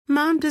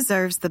Mom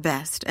deserves the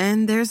best,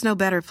 and there's no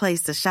better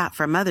place to shop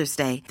for Mother's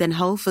Day than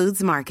Whole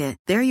Foods Market.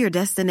 They're your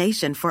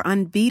destination for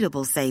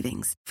unbeatable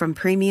savings, from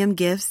premium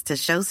gifts to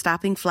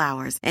show-stopping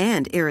flowers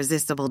and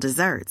irresistible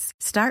desserts.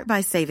 Start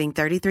by saving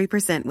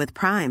 33% with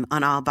Prime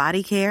on all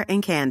body care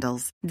and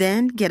candles.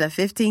 Then get a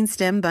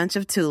 15-stem bunch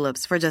of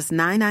tulips for just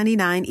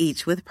 $9.99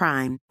 each with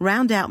Prime.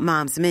 Round out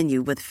Mom's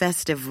menu with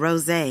festive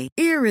rosé,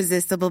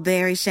 irresistible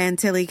berry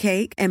chantilly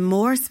cake, and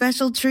more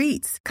special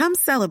treats. Come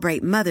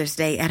celebrate Mother's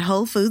Day at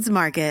Whole Foods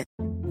Market.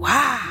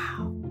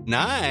 Wow.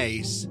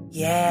 Nice.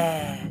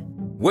 Yeah.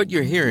 What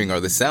you're hearing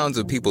are the sounds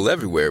of people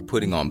everywhere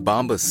putting on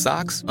Bombas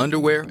socks,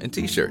 underwear, and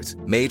T-shirts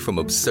made from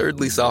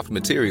absurdly soft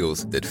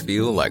materials that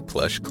feel like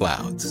plush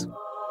clouds.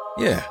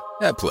 Yeah,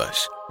 that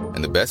plush.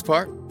 And the best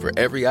part? For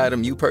every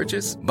item you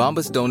purchase,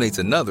 Bombas donates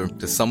another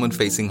to someone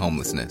facing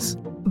homelessness.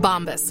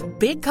 Bombas.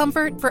 Big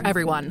comfort for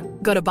everyone.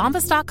 Go to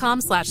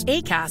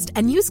bombas.com/ACAST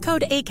and use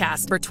code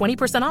ACAST for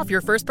 20% off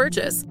your first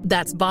purchase.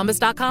 That's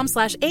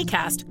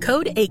bombas.com/ACAST.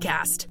 Code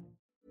ACAST.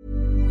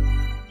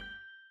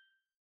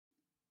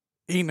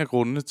 En af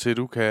grundene til, at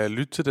du kan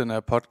lytte til den her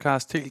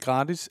podcast helt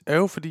gratis, er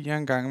jo fordi jeg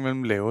engang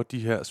imellem laver de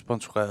her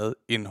sponsorerede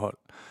indhold.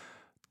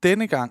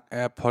 Denne gang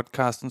er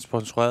podcasten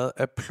sponsoreret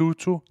af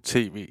Pluto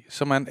TV,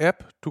 som er en app,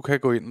 du kan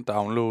gå ind og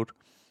downloade.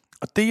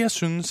 Og det, jeg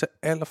synes er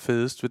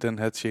allerfedest ved den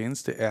her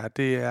tjeneste, er, at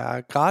det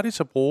er gratis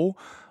at bruge,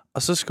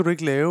 og så skal du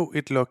ikke lave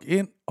et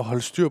login og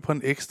holde styr på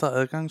en ekstra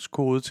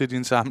adgangskode til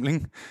din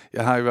samling.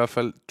 Jeg har i hvert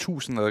fald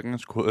 1000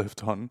 adgangskoder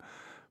efterhånden.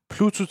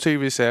 Pluto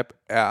TV's app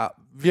er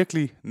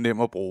virkelig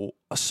nem at bruge,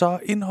 og så er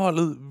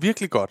indholdet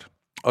virkelig godt.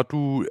 Og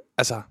du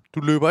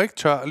løber ikke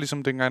tør,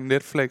 ligesom dengang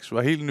Netflix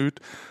var helt nyt,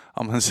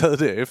 og man sad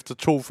der efter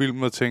 2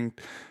 film og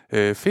tænkte,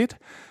 fedt,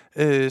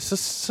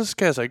 så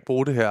skal jeg så ikke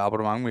bruge det her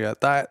abonnement mere.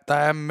 Der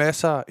er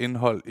masser af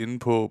indhold inde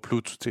på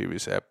Pluto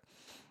TV's app.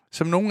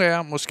 Som nogle af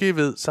jer måske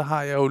ved, så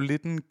har jeg jo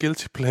lidt en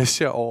guilty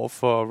pleasure over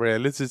for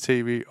reality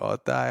tv, og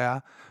der er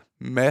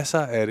masser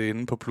af det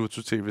inde på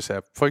Pluto TV's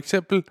app. For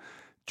eksempel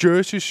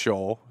Jersey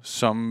Shore,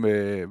 som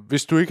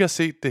hvis du ikke har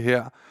set det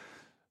her,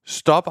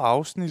 stop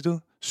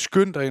afsnittet,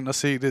 skynd dig ind og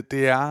se det.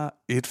 Det er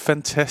et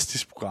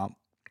fantastisk program.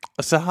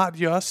 Og så har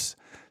de også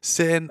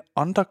serien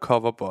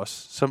Undercover Boss,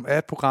 som er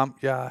et program,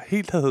 jeg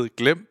helt havde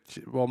glemt,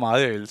 hvor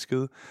meget jeg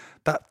elskede.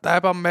 Der er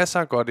bare masser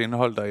af godt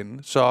indhold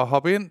derinde. Så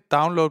hop ind,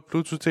 download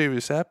Pluto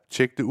TV's app,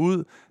 tjek det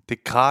ud. Det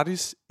er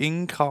gratis,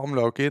 ingen krav om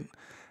login.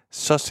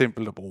 Så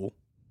simpelt at bruge.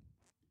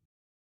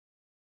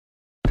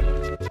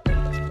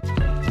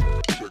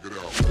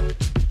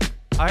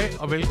 Hej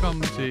og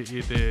velkommen til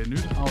et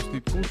nyt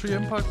afsnit God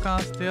Hjem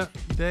podcast her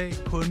i dag,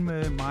 kun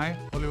med mig,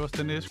 Oliver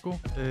Stanesco.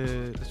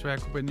 Desværre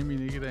kunne Benjamin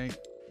ikke i dag.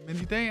 Men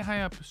i dag har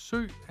jeg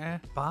besøg af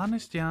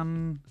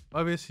barnestjernen, og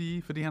jeg vil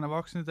sige, fordi han er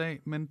voksen i dag,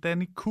 men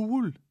Danny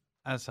Cool,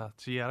 altså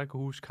til jer, der kan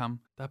huske ham,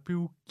 der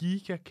blev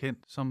gigakendt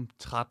som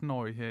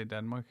 13-årig her i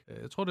Danmark.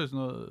 Jeg tror, det er sådan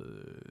noget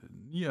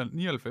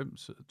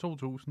 99,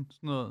 2000,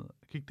 sådan noget.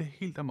 Gik det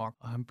helt amok,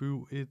 og han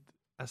blev et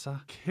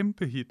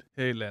kæmpe hit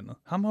her i landet.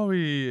 Ham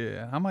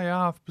har jeg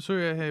haft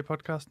besøg af her i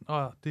podcasten,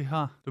 og det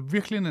er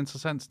virkelig en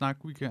interessant snak.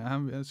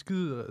 Han er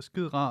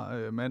skide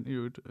rar mand i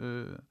øvrigt.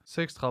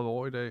 36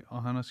 år i dag,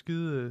 og han er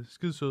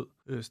skide sød.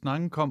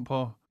 Snakken kom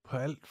på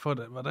alt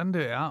for hvordan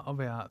det er at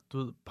være,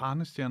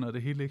 barnestjerne, og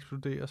det hele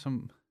eksploderer,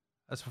 som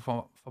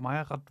for mig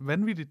er ret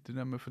vanvittigt det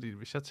der med, fordi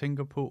hvis jeg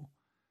tænker på,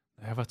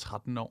 da jeg var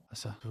 13 år,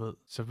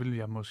 så ville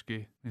jeg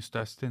måske, min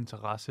største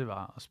interesse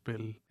var at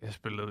spille. Jeg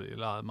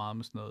legede meget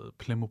med sådan noget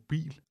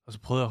Playmobil, og så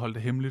prøvede jeg at holde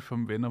det hemmeligt for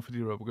mine venner, fordi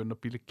jeg var begyndt at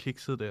blive lidt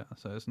kikset der,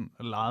 så jeg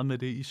legede med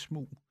det i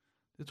smug.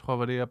 Det tror jeg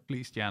var det, jeg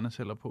blev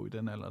stjerneceller på i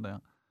den alder der.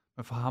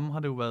 Men for ham har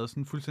det jo været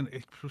sådan en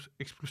fuldstændig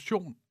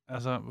eksplosion,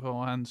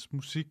 hvor hans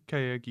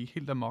musikkarriere gik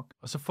helt amok.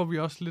 Og så får vi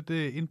også lidt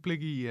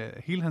indblik i,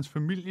 at hele hans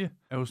familie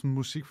er jo sådan en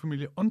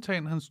musikfamilie,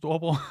 undtagen hans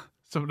storebror,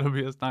 som der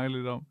vi har snakket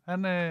lidt om.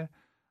 Han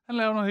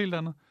laver noget helt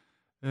andet.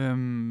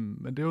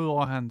 Men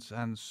derudover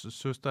hans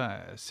søster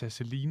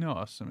Ceciline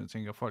også, som jeg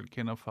tænker folk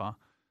kender fra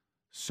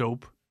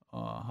Soap,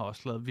 og har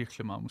også lavet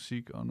virkelig meget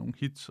musik og nogle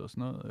hits og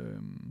sådan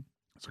noget.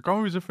 Så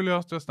kommer vi selvfølgelig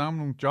også til at snakke om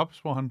nogle jobs,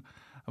 hvor han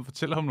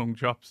fortæller om nogle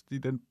jobs i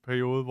den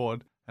periode, hvor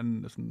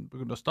han sådan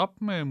begyndte at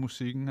stoppe med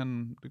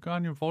musikken. Det gør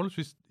han jo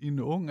forholdsvis i en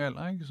ung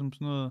alder, ikke? Som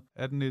sådan noget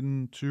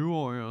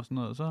 18-19-20-årig og sådan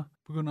noget. Så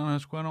begynder han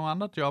at skulle have nogle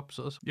andre jobs,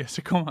 og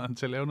så kommer han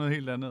til at lave noget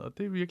helt andet. Og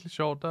det er virkelig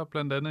sjovt. Der er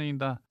blandt andet en,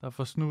 der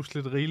får snus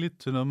lidt rigeligt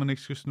til noget, man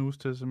ikke skal snuse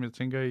til, som jeg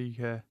tænker, I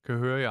kan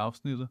høre i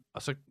afsnittet.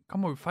 Og så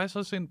kommer vi faktisk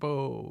også ind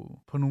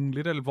på nogle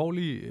lidt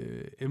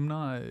alvorlige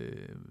emner,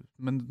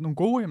 men nogle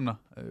gode emner.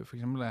 For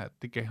eksempel, at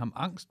det gav ham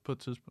angst på et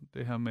tidspunkt,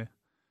 det her med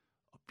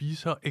at blive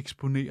så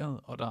eksponeret,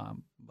 og der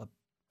var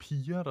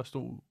piger, der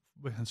stod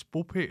ved hans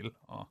bopæl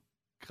og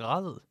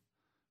græd,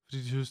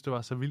 fordi de synes, det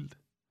var så vildt.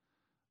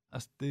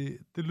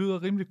 Det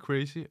lyder rimelig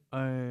crazy,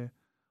 og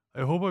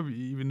jeg håber,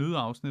 I vil nyde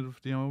afsnittet,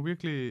 fordi han var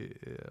virkelig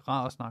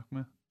rar at snakke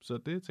med. Så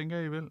det tænker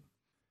jeg, I vil.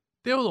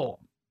 Derudover,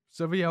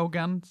 så vil jeg jo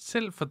gerne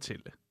selv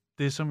fortælle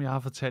det, som jeg har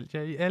fortalt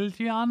jer i alle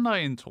de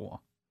andre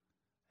introer.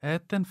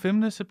 At den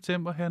 5.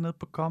 september hernede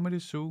på Comedy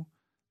Zoo,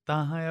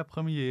 der har jeg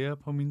premiere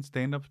på min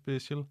stand-up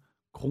special,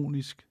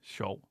 Kronisk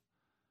Sjov.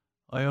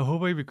 Og jeg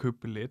håber, I vil købe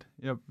billet.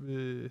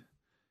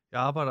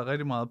 Jeg arbejder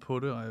rigtig meget på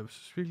det, og jeg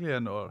synes virkelig, at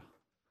jeg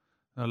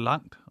når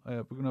langt, og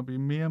jeg begynder at blive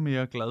mere og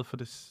mere glad for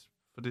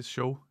det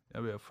show, jeg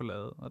er ved at få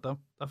lavet. Og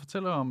der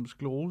fortæller jeg om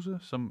sklerose,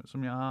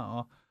 som jeg har,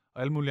 og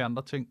alle mulige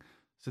andre ting.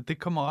 Så det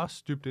kommer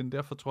også dybt ind.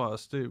 Derfor tror jeg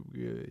også,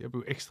 jeg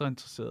blev ekstra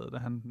interesseret, da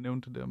han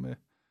nævnte det der med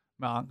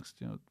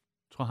angst. Jeg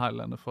tror, jeg har et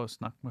eller andet for at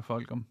snakke med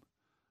folk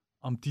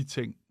om de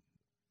ting.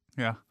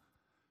 Ja.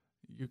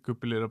 I kan købe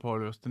billetter på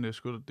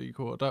oliverstanesco.dk.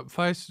 Og der er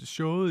faktisk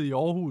showet i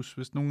Aarhus,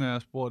 hvis nogen af jer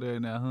bor der i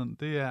nærheden.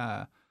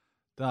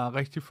 Der er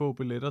rigtig få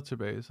billetter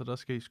tilbage, så der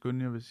skal I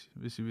skynde jer,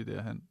 hvis I vil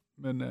derhen.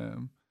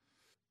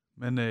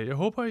 Men jeg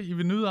håber, I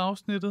vil nyde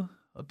afsnittet,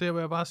 og der vil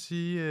jeg bare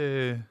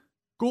sige,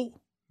 god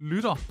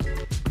lytter.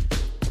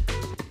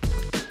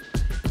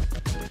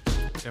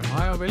 Jamen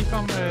hej og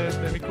velkommen,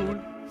 Danny Cool.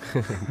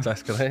 Tak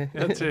skal du have.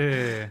 Ja,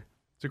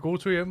 til God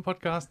To Hjem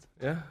podcast.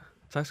 Ja,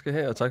 tak skal du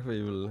have, og tak for, at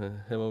I vil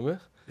have mig med.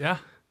 Ja,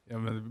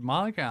 jamen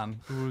meget gerne.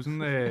 Du er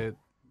sådan,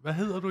 hvad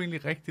hedder du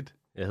egentlig rigtigt?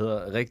 Jeg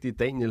hedder rigtig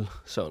Daniel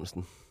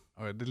Sørensen.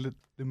 Okay, det er lidt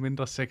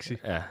mindre sexy.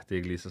 Ja, det er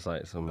ikke lige så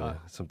sejt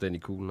som Danny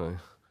Cool, nej.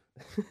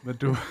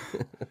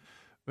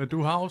 Men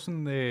du har jo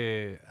sådan,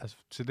 altså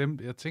til dem,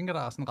 jeg tænker,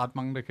 der er sådan ret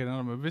mange, der kender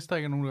dig, men hvis der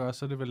ikke er nogen, der gør,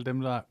 så er det vel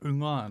dem, der er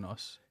yngre end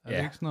os. Er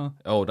det ikke sådan noget?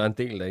 Jo, der er en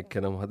del, der ikke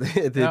kender mig.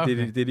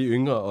 Det er de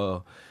yngre,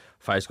 og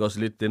faktisk også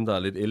lidt dem, der er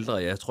lidt ældre.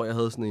 Jeg tror, jeg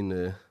havde sådan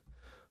en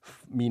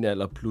min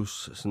alder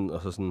plus, sådan,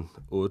 og så sådan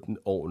 8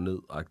 år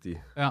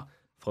ned-agtig. Ja.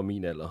 Fra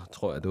min alder,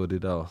 tror jeg, det var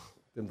det, der var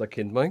dem, der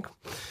kendte mig, ikke?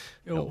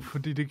 Jo,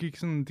 fordi det gik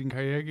sådan, din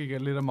karriere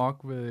gik lidt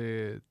amok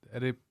ved, er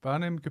det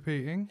børne-MGP,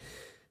 ikke?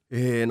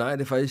 Nej,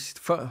 det er faktisk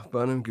før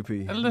børne-MGP.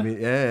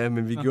 Ja,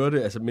 men vi gjorde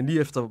det, altså, men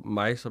lige efter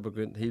mig, så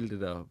begyndte hele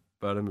det der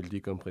børne-Melodi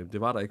Grand Prix.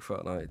 Det var der ikke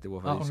før, nej. Det var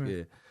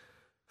faktisk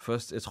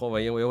først, jeg tror,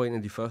 jeg var en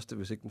af de første,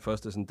 hvis ikke den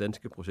første sådan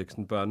danske projekt,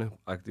 sådan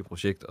børneagtige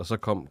projekt, og så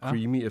kom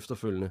Creamy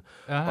efterfølgende,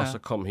 og så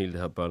kom hele det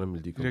her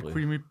børne-Melodi Grand Prix. Det er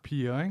Creamy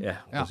piger, ikke? Ja,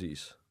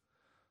 præcis.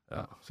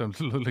 Ja. Som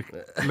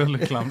lød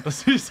lidt klamt at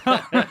sige så.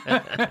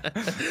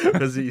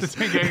 Præcis. Det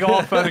tænker jeg ikke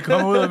over, før det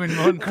kommer ud af min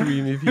mund.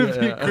 Creamy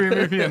piger, ja.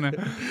 Creamy pigerne.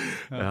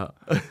 Ja.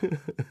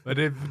 Men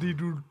det er fordi,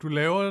 du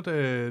laver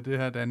det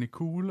her Danny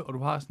Cool, og du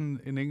har sådan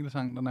en enkelt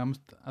sang, der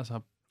nærmest, altså,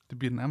 det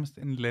bliver nærmest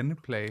en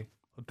landeplage.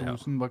 Og du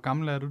sådan, hvor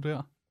gammel er du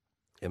der?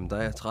 Jamen, der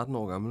er jeg 13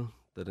 år gammel,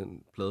 da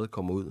den plade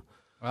kommer ud.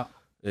 Ja.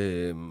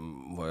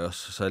 Hvor jeg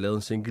også, så jeg lavede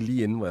en single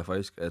lige inden, hvor jeg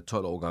faktisk er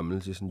 12 år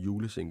gammel til sådan en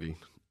julesingle,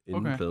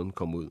 inden pladen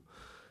kom ud.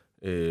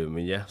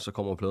 Men ja, så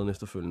kommer pladen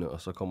efterfølgende,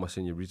 og så kommer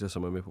Senorita,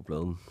 som er med på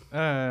pladen.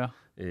 Ja. Da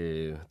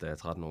jeg er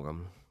 13 år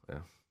gammel. Ja.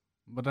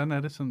 Hvordan er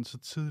det sådan så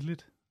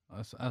tidligt?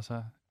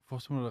 Altså,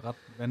 forstår du det ret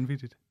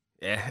vanvittigt?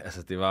 Ja,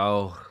 altså det var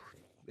jo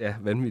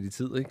vanvittig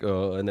tid, ikke?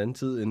 Og en anden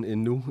tid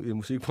end nu i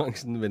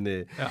musikbranchen,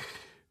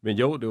 men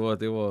jo,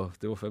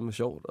 det var fandme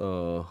sjovt.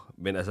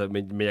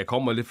 Men jeg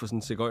kommer lidt fra sådan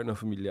en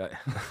sigøjnerfamilie.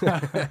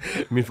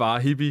 Min far er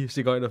hippie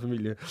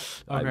sigøjnerfamilie.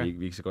 Nej, okay. Vi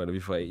er ikke sigøjner, vi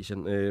er fra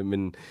Asien.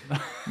 Men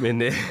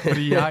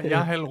fordi jeg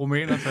er halv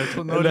rumæner, så jeg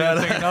troede noget,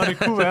 jeg tænkte,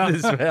 det kunne være.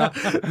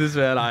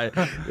 Desværre nej.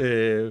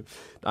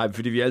 Nej,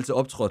 fordi vi har altid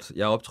optrådt.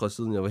 Jeg har optrådt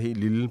siden jeg var helt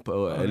lille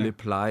på alle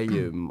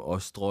plejehjem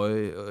og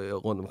strøg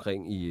rundt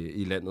omkring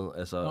i landet.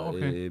 Altså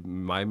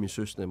mig og min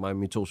søster, mig og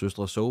mine 2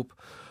 søstre Soap.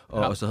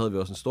 Og så havde vi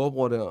også en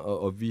storbror der,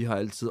 og vi har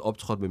altid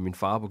optrådt med min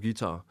far på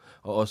guitar,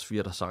 og også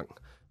 4, der sang.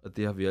 Og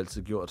det har vi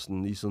altid gjort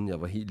sådan lige siden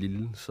jeg var helt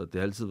lille, så det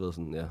har altid været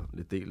sådan,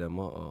 lidt del af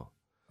mig og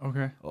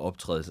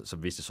optræde. Så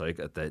vidste jeg så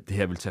ikke, at det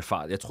her ville tage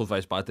fart. Jeg troede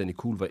faktisk bare, at Danny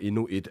Cool var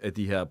endnu et af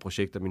de her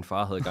projekter, min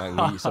far havde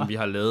gang i, som vi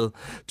har lavet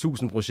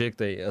 1000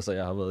 projekter af. Altså,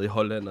 jeg har været i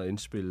Holland og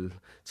indspillet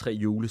 3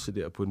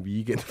 juleCD'er på en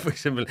weekend, for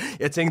eksempel.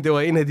 Jeg tænkte, det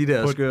var en af de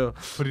der skøre.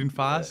 På din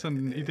fars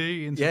sådan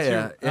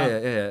idé-initiativ?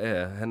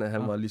 Ja.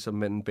 Han var ligesom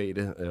manden bag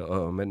det,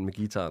 og manden med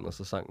gitaren, og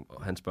så sang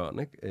hans børn,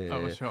 ikke?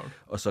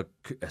 Og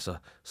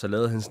så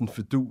lavede han sådan en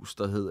fidus,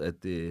 der hed,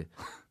 at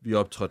vi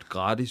optrådte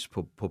gratis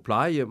på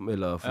plejehjem,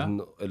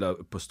 eller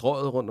på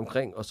strøget rundt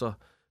omkring, og så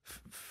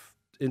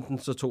enten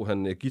så tog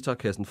han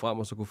guitarkassen frem,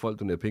 og så kunne folk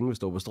donere penge, hvis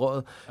det var på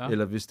strøget,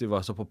 eller hvis det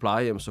var så på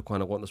plejehjem, så kunne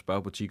han rundt og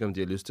spørge butikker, om de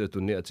har lyst til at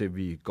donere til, at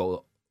vi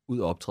går ud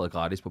og optræder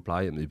gratis på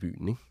plejehjemmet i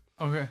byen, ikke?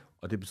 Okay.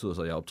 Og det betyder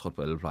så, at jeg er optrådt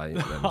på alle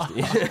plejehjem.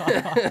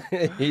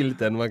 Hele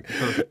Danmark.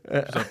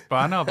 Så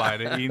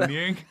børnearbejde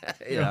egentlig, ikke?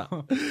 Ja,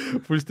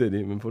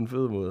 fuldstændig, men på en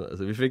fed måde.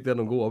 Altså, vi fik der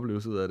nogle gode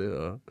oplevelser ud af det,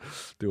 og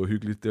det var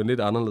hyggeligt. Det var lidt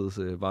anderledes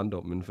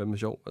barndom, men fandme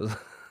sjov. Altså.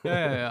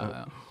 Ja.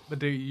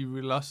 Men det I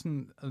vil også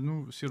sådan, altså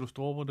nu siger du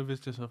storebror, det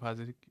vidste jeg så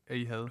faktisk ikke, at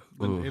I havde.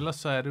 Men ellers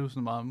så er det jo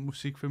sådan meget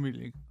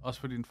musikfamilie, ikke? Også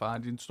for din far.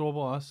 Din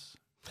storebror også?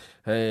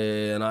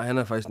 Nej, han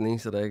er faktisk den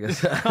eneste, der ikke er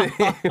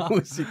særlig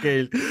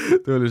musikal.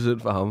 Det var lidt synd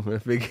for ham.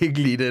 Jeg fik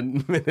ikke lige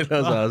den, men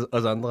ellers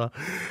os andre.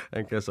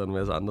 Han kan sådan en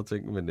masse andre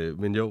ting,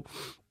 men jo.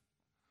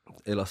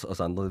 Ellers os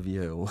andre, vi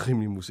er jo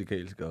rimelig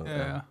musikalske og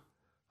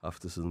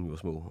haft det siden vi var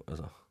små.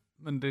 Altså.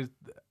 Men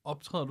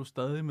optræder du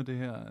stadig med det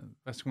her,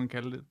 hvad skal man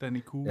kalde det,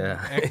 Danny Cool?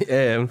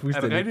 Ja, men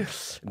fuldstændig. Er det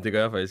rigtigt? Det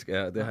gør jeg faktisk,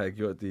 ja. Det har jeg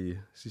gjort de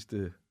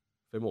sidste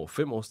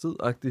 5 års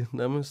tid-agtigt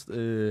nærmest.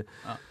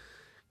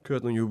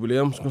 Kørt nogle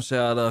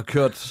jubilæumskoncerter,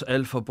 kørt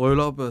alt fra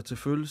bryllup til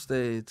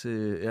fødselsdag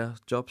til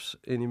jobs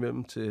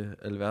indimellem til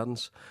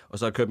alverdens. Og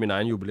så har jeg kørt min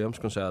egen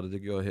jubilæumskoncerter,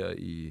 det gjorde jeg her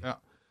i... Ja.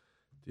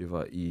 Det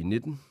var i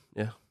 19,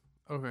 ja.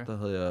 Okay. Der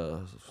havde jeg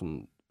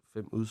sådan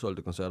 5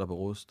 udsolgte koncerter på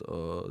Rust,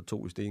 og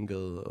 2 i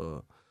Stengade,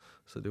 og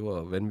så det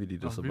var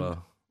vanvittigt, og så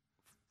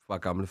bare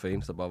gamle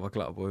fans, der bare var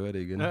klar på at høre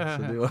det igen. Ja.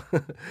 Så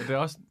det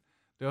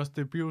var...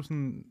 det bliver jo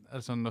sådan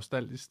altså en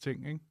nostalgisk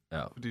ting, ikke?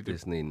 Ja, fordi det er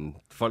sådan en...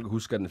 Folk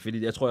husker den,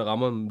 fordi jeg tror, jeg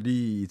rammer dem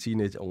lige i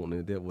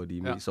teenageårene, der hvor de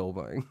er mest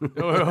sårbare, ikke?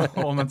 jo,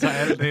 og man tager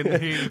alt det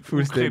helt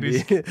fuldstændig.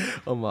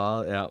 Og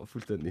meget,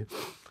 fuldstændig.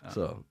 Ja.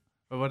 Så...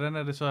 Og hvordan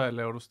er det så?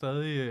 Laver du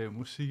stadig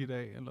musik i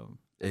dag, eller?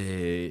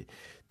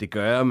 Det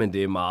gør jeg, men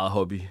det er meget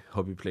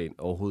hobbyplan.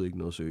 Overhovedet ikke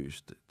noget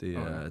seriøst. Det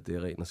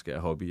er ren og skær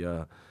hobby.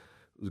 Jeg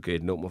udgav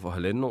et nummer for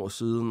 1,5 år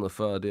siden, og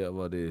før der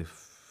var det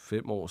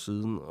 5 år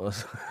siden. Og,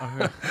 så,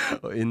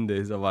 og inden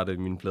det, så var det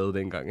min plade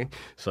dengang. Ikke?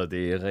 Så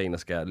det er ren og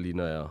skær lige,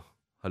 når jeg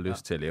har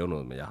lyst til at lave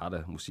noget. Men jeg har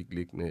da musik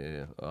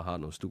liggende, og har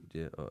noget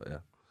studie, og ja.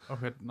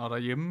 Okay, når der er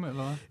hjemme,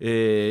 eller hvad?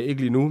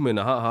 Ikke lige nu, men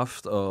jeg har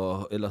haft,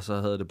 og ellers så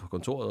havde jeg det på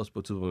kontoret også på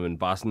et tidspunkt, men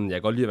bare sådan, jeg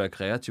kan godt lide at være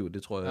kreativ,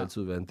 det tror jeg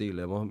altid vil være en del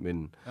af mig,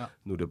 men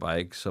nu er det bare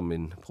ikke som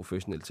en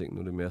professionel ting, nu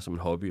er det mere som en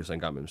hobby, og så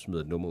engang med at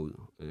smide et nummer ud.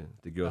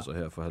 Det gjorde jeg så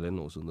her for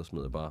 1,5 år siden, der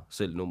smed jeg bare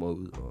selv nummer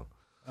ud. Og,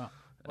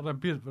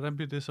 Hvordan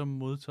bliver det så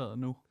modtaget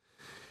nu?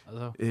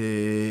 Altså.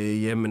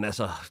 Jamen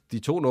altså, de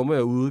 2 numre,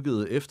 jeg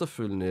udgivet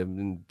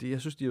efterfølgende,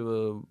 jeg synes, de har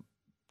været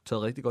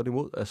taget rigtig godt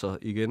imod. Altså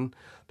igen,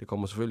 det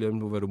kommer selvfølgelig hjem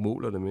på, hvad du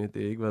måler det med.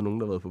 Det har ikke været nogen,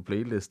 der har været på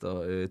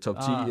playlister, top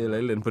 10 eller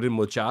andet på den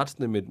måde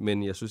chartsene,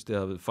 men jeg synes,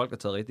 folk har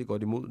taget rigtig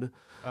godt imod det.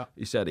 Ja.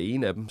 Især det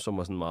ene af dem, som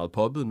var sådan meget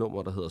poppet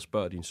nummer, der hedder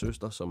Spørg din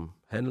søster, som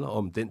handler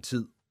om den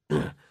tid,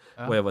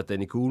 hvor jeg var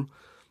Danny Cool.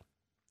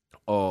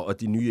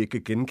 Og de nye ikke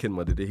kan genkende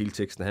mig, det hele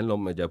teksten handler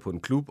om, at jeg er på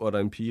en klub, og der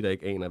er en pige, der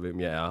ikke aner, hvem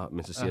jeg er,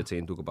 men så siger jeg til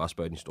hende, du kan bare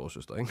spørge din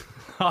storesøster, ikke?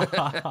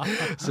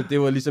 Så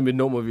det var ligesom et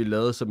nummer, vi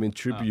lavede som en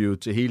tribute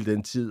til hele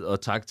den tid,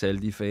 og tak til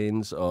alle de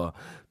fans, og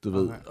du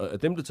ved,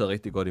 og dem blev taget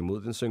rigtig godt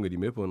imod, den synger de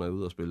med på, når jeg er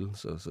ude og spille,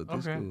 så det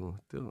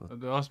var...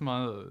 Det er også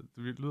meget,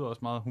 det lyder også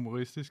meget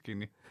humoristisk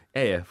egentlig.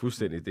 Ja,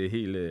 fuldstændig, det er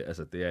helt,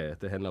 altså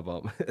det handler bare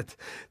om, at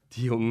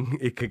de unge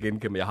ikke kan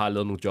genkende mig. Jeg har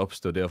lavet nogle jobs,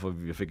 det var derfor,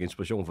 vi fik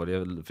inspiration for det,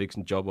 jeg fik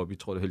sådan en job op i,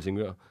 tror det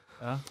Helsingør.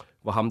 Ja.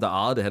 Hvor ham, der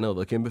ejede det, han havde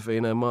været kæmpe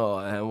fan af mig,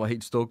 og han var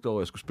helt stukt over,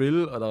 at jeg skulle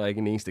spille, og der var ikke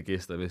en eneste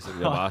gæst, der vidste,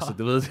 jeg var. Så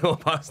du ved, det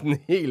var bare sådan en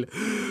helt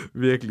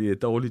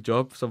virkelig dårlig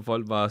job, som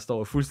folk bare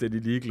står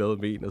fuldstændig ligeglade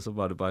med en, og så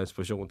var det bare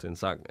inspiration til en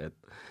sang, at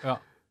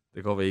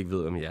det går, at I ikke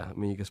ved, om jeg er,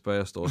 men I kan spørge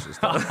jeres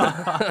storesøster.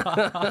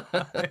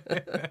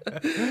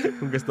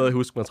 Hun kan stadig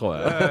huske mig, tror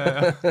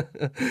jeg.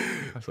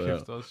 Så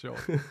kæft, det er også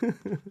sjovt.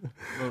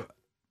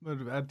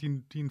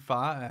 Er din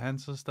far, er han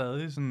så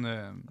stadig sådan...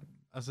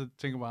 Altså,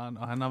 tænker bare,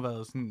 og han har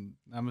været sådan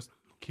nærmest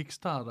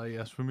kickstarter i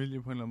jeres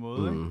familie på en eller anden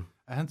måde, ikke?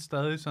 Er han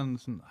stadig sådan,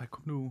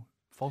 kom nu,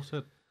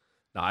 fortsæt?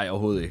 Nej,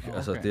 overhovedet ikke. Okay.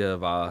 Altså,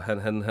 det var,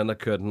 han har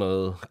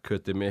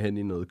kørt det mere hen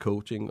i noget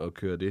coaching og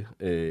kørt det.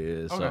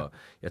 Så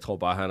jeg tror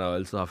bare, han har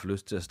altid haft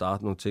lyst til at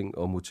starte nogle ting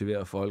og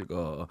motivere folk.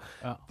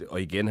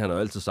 Og igen, han har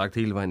altid sagt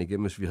hele vejen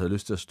igennem, hvis vi havde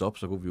lyst til at stoppe,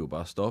 så kunne vi jo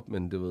bare stoppe.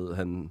 Men det ved,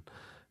 han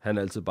har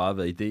altid bare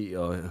været idé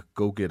og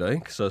go-getter,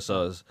 ikke?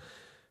 Så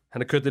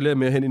han har kørt det lidt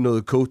mere hen i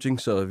noget coaching,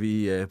 så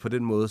vi på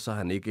den måde, så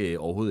han ikke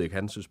overhovedet ikke.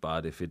 Han synes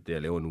bare, det er fedt, det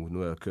jeg laver nu. Nu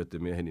har jeg kørt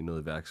det mere hen i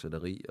noget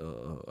værksætteri,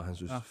 og han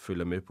synes,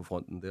 følger med på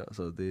fronten der,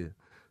 så det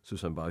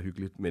synes han bare er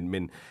hyggeligt.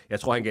 Men jeg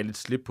tror, han gav lidt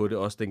slip på det,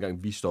 også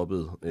dengang vi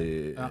stoppede.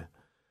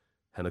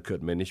 Han har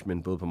kørt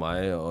management både på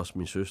mig og også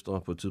min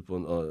søstre på et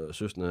tidspunkt, og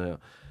søstrene her.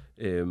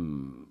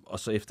 Og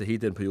så efter hele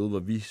den periode, hvor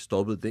vi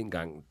stoppede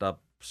dengang, der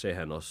sagde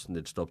han også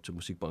lidt stop til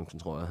musikbranchen,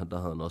 tror jeg. Der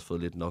havde han også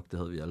fået lidt nok, det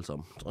havde vi alle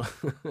sammen, tror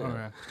jeg.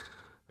 Okay.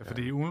 Ja,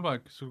 fordi umiddelbart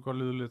så kunne godt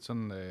lyde lidt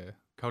sådan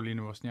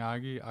Karoline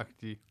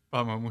Wozniacki-agtig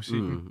bare med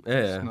musikken.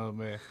 Sådan noget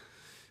med...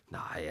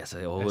 Nej,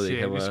 altså overhovedet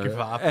ikke. Asiatiske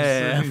far på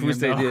siden.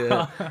 Fuldstændig.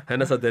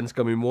 Han er så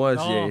dansker, min mor er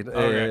asiat.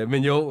 Okay.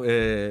 Men jo,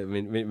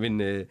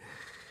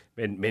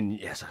 men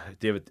altså,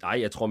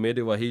 jeg tror mere,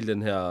 det var hele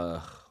den her,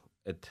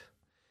 at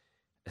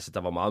altså,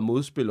 der var meget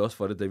modspil også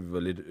for det, da vi var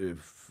lidt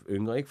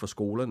yngre, ikke, for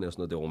skolerne og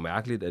sådan noget. Det var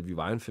mærkeligt, at vi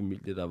var en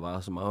familie, der var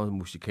så meget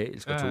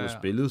musikalsk, og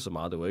spillede så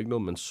meget. Det var ikke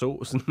noget, man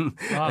så sådan.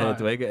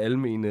 Det var ikke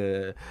almen,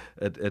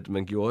 at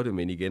man gjorde det,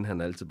 men igen, han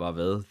har altid bare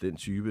været den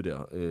type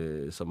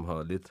der, som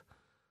har lidt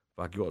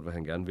bare gjort, hvad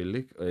han gerne ville,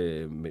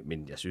 ikke?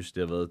 Men jeg synes,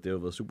 det har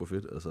været super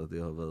fedt. Altså,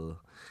 det har været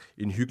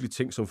en hyggelig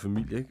ting som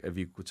familie, ikke? At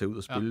vi kunne tage ud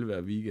og spille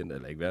hver weekend,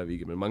 eller ikke hver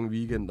weekend, men mange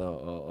weekender,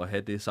 og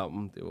have det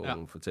sammen. Det var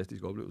en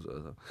fantastisk oplevelse,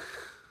 altså.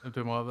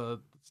 Det må have været et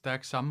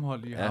stærkt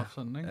sammenhold, I har haft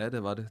sådan, ikke? Ja,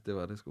 det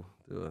var det sgu.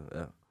 Det var,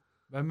 ja.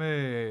 Hvad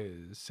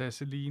med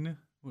Sasseline?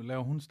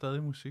 Laver hun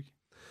stadig musik?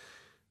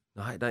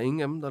 Nej, der er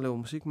ingen af dem, der laver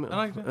musik mere. Er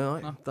der ikke det?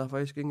 Nej, der er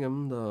faktisk ingen af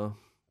dem, der...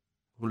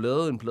 Hun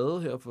lavede en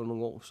plade her for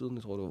nogle år siden,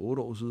 jeg tror det var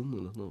 8 år siden,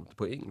 eller sådan noget,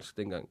 på engelsk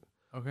dengang.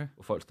 Okay.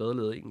 Hvor folk stadig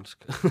lavede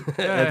engelsk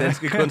af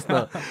danske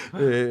kunstnere.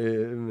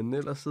 Men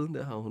ellers siden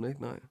der har hun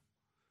ikke, nej.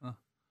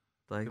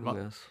 Der er ikke nogen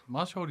af os.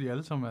 Meget sjovt, at I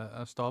alle sammen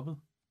er stoppet.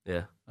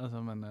 Ja.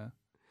 Altså,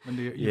 Men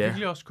I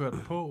virkelig også kørt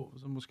på,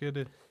 så måske er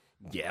det...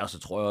 Ja, og så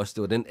tror jeg også,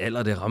 det var den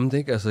alder, det ramte,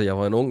 ikke? Altså, jeg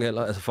var en ung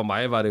alder. Altså, for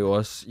mig var det jo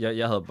også...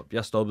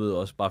 Jeg stoppede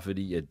også bare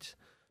fordi, at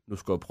nu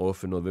skulle jeg prøve at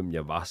finde ud af, hvem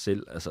jeg var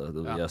selv.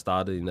 Altså, jeg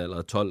startede i en alder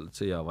af 12,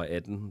 til jeg var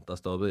 18, der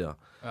stoppede jeg.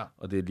 Ja.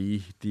 Og det er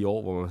lige de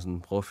år, hvor man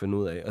sådan prøver at finde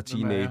ud af, og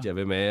teenager,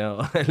 hvem er jeg,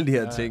 og alle de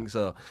her ting.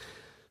 Så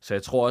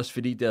jeg tror også,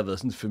 fordi det har været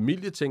sådan en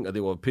familieting, og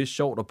det var pisse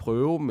sjovt at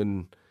prøve,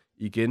 men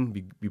igen,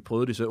 vi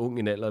prøvede det så ung i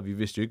en alder, og vi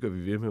vidste jo ikke, hvad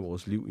vi ville med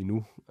vores liv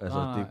endnu.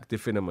 Altså, det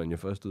finder man jo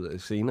først ud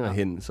af senere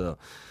hen,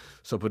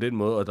 så på den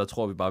måde, og der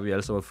tror vi bare, vi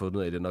alle sammen har fundet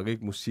ud af, det er nok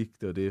ikke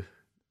musik, det var det,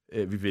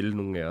 vi ville,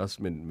 nogle af os,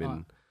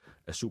 men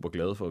er super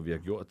glade for, at vi har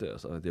gjort det.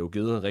 Altså, det har jo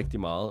givet rigtig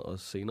meget,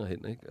 også senere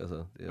hen, ikke?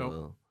 Altså, det har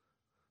været,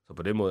 så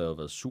på den måde har jeg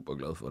været super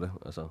glad for det.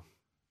 Altså.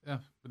 Ja,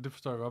 det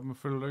forstår jeg godt, men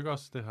føler du ikke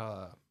også, det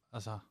har,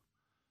 altså,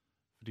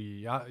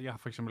 fordi jeg har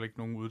for eksempel ikke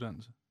nogen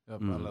uddannelse. Jeg har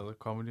bare lavet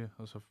comedy,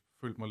 og så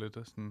følte mig lidt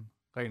af sådan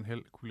ren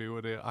held, kunne leve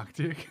af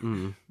det-agtigt,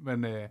 ikke?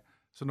 Men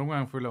så nogle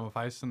gange føler jeg mig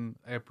faktisk sådan,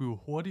 at jeg bliver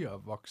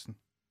hurtigere voksen.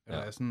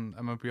 Eller sådan,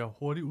 at man bliver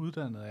hurtigt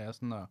uddannet af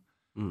sådan at,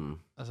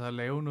 altså at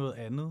lave noget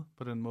andet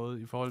på den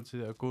måde, i forhold til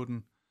at gå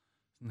den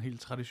sådan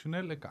helt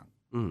traditionelle gang.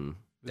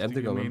 Jamen,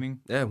 det gør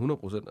mening. Ja,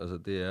 100%. Altså,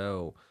 det er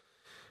jo...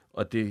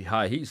 Og det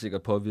har helt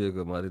sikkert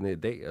påvirket mig den her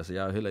dag. Altså,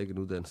 jeg har heller ikke en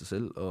uddannelse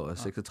selv, og er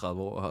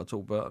 36 år og har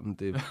 2 børn.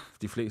 Det er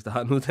de fleste, der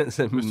har en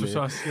uddannelse. Hvis du så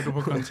også siger, du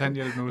på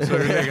kontanthjælp nu, så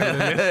ødelægger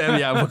det lidt. Jamen,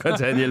 jeg er på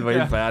kontanthjælp og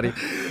helt færdig.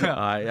 Nej,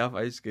 jeg er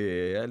faktisk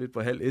jeg er lidt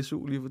på halv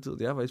SU lige for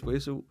tiden. Jeg er faktisk på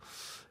SU.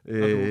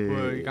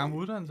 Er du i gang med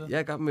uddannelse? Jeg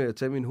er i gang med at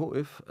tage min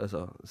HF,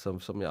 altså,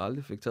 som jeg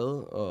aldrig fik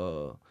taget,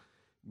 og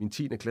min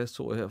 10. klasse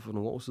tog jeg her for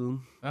nogle år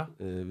siden,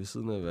 ved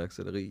siden af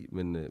iværksætteri.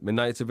 Men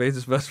nej, tilbage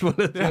til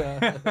spørgsmålet.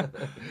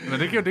 Men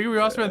det kan vi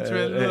også vende til.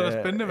 Det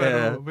er spændende,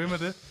 hvad du vil med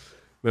det.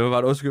 Men hvad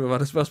var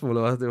det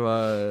spørgsmålet? Var? Det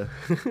var...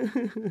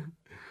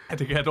 Ja,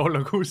 det kan jeg dårligt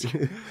nok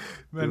huske.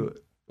 Men...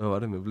 Hvad var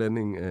det med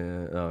blanding?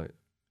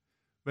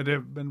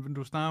 Men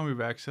du snakker om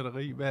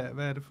iværksætteri.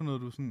 Hvad er det for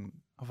noget, du sådan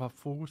har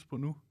fokus på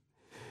nu?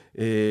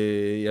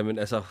 Jamen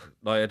altså,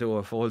 det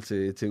var i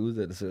forhold til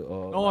uddannelse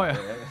og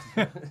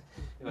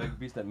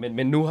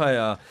men nu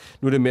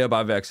er det mere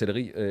bare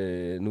værksætteri.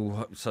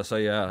 Så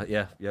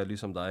jeg er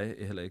ligesom dig,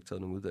 jeg heller ikke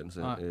taget nogen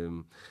uddannelse.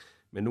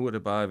 Men nu er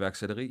det bare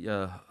værksætteri,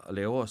 jeg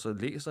laver, og så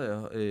læser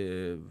jeg.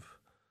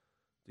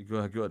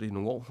 Jeg har gjort det i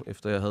nogle år,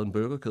 efter jeg havde en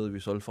burgerkæde, vi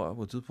solgte fra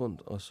på et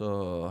tidspunkt, og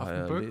så har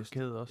jeg læst.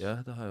 Også? Ja,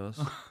 det har jeg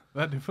også.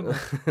 Hvad er det for noget?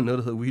 Noget,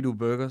 der hedder We Do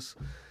Burgers.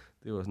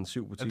 Det var sådan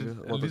 7 butikker.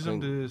 Er det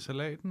ligesom det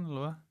salaten,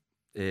 eller hvad?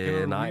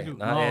 Nej,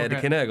 okay. Det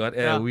kender jeg godt.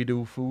 Ja, We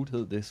Do Food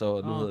hed det,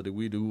 så nu hedder det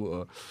We Do,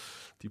 og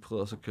de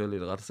prøvede også at køre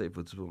lidt retssag på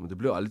et tidspunkt, men det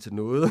blev aldrig til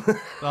noget.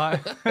 Nej.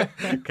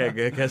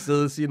 kan jeg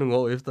sidde og sige nogle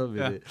år efter.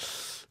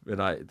 Men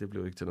nej, det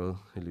blev ikke til noget,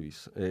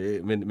 heldigvis.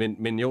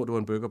 Men jo, det var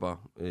en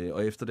burgerbar,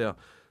 og efter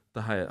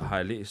der har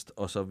jeg læst,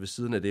 og så ved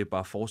siden af det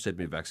bare fortsat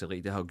med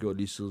iværksætteri. Det har jeg gjort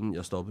lige siden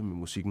jeg stoppede med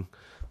musikken.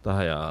 Der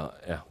har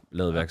jeg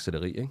lavet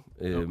iværksætteri, ikke?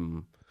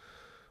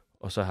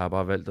 Og så har jeg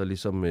bare valgt at,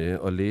 ligesom,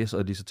 at læse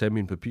og lige så tage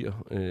mine papir.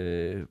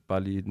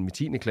 Bare lige min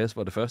 10. klasse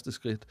var det første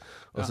skridt.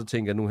 Og så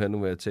tænker jeg nu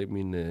vil jeg tage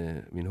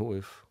min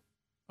HF.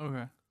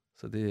 Okay.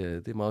 Så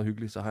det er meget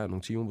hyggeligt. Så har jeg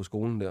nogle timer på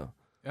skolen der.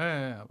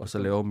 Ja. Og så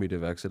laver mit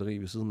iværksætteri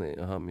ved siden af.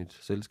 Jeg har mit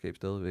selskab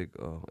stadigvæk,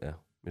 og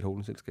mit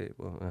holdingselskab.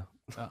 Ja,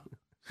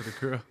 så det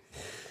kører.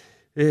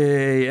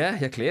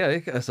 Jeg klager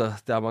ikke. Altså,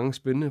 der er mange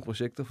spændende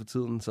projekter for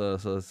tiden, så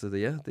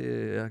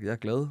jeg er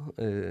glad.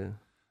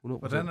 100%.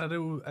 Hvordan er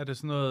det? Er det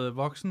sådan noget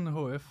voksen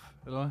HF,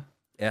 eller hvad?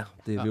 Ja,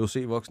 det er VOC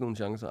voksen nogle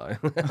chancer.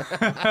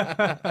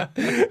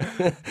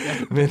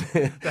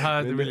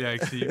 Det vil jeg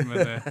ikke sige, men...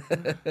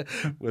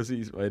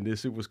 Præcis, men det er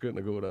super skønt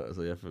at gå der.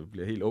 Altså, jeg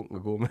bliver helt ung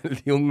at gå med alle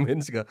de unge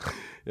mennesker.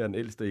 Jeg er den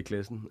ældste i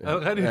klassen. Er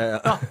det rigtigt? Ja.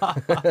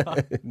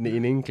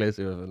 En ingen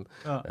klasse i hvert fald.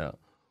 Ja.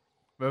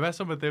 Men hvad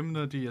så med dem,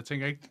 når jeg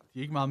tænker ikke, de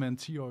er ikke meget mere end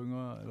 10 år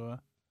yngre, eller hvad?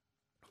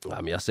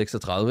 Jamen, jeg er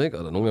 36, ikke?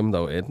 Og der er nogle af dem, der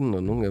er 18,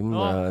 og nogle af dem,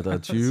 der er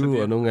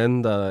 20, og nogle af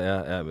dem, der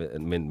er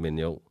men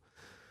jo.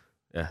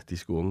 Ja, de er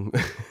sgu unge.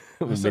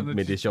 men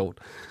det er sjovt.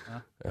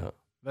 Ja.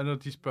 Hvad når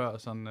de spørger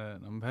sådan,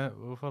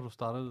 hvorfor har du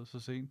startet så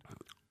sent?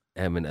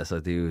 Ja, men altså,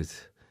 det er jo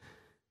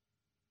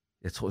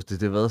jeg tror,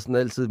 det har været sådan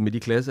altid med de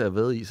klasser, jeg har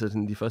været i, så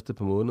sådan de første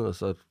par måneder,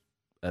 så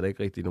er der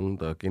ikke rigtig nogen,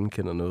 der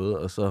genkender noget,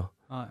 og så...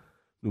 Nej.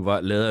 Nu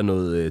lavede jeg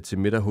noget til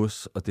middag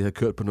hos, og det har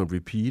kørt på noget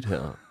repeat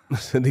her.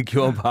 Så det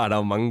gjorde bare, at der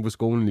var mange på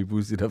skolen lige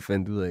pludselig, der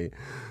fandt ud af.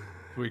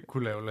 Du ikke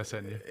kunne lave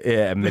lasagne.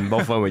 Ja, men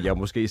hvorfor jeg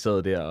måske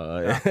sad der,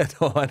 og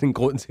der var en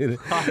grund til det.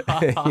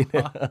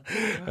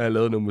 Jeg har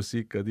lavet noget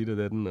musik og dit og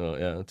datten, og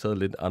jeg har taget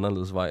lidt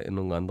anderledes vej end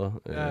nogle andre.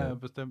 Ja,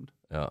 bestemt.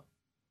 Ja.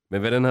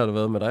 Men hvordan har det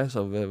været med dig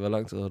så? Hvor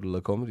lang tid har du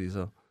lavet comedy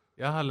så?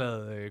 Jeg har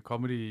lavet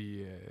comedy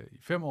i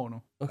 5 år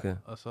nu. Okay.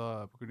 Og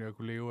så begyndte jeg at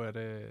kunne leve af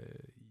det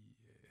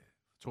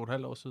i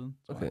 2,5 år siden.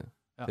 Okay,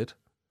 fedt.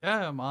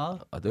 Ja,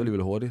 meget. Og det var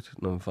alligevel hurtigt,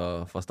 når man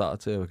fra start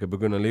til at kan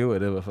begynde at leve af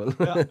det i hvert fald.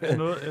 Jeg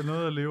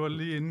nåede at leve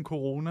lige inden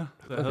corona.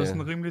 Så jeg havde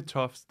sådan en rimelig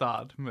tough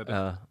start med det.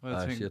 Ja,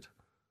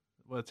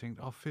 hvor jeg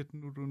tænkte, fedt,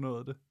 nu du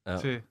nåede det. Ja.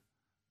 Til,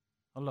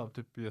 hold op,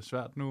 det bliver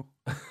svært nu.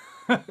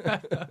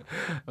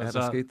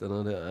 Der skete der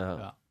noget der.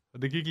 Ja.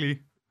 Og det gik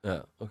lige. Ja,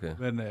 okay.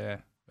 Men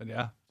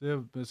ja,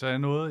 så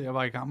jeg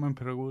var i gang med en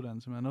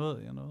pædagoguddannelse, men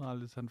jeg nåede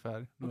aldrig at tage den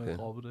færdig. Nu har jeg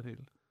droppet det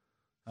helt.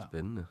 Ja.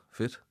 Spændende.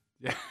 Fedt.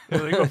 Ja, jeg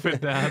ved ikke, hvor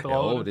fedt det er at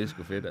droppe Jo, det er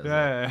sgu fedt, altså.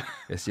 Ja.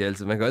 Jeg siger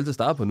altid, man kan altid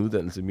starte på en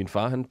uddannelse. Min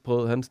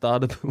far, han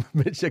startede,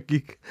 mens jeg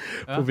gik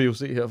på VUC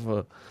her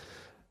for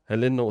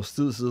 1,5 års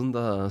tid siden,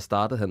 der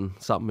startede han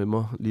sammen med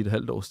mig lige et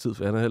halvt års tid,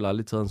 for han har heller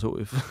aldrig taget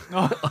hans HF.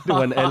 Og det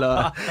var en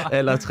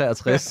alder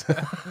 63.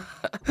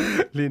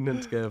 Lige inden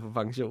han skal på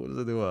pension,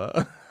 så det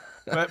var...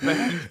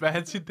 Hvad er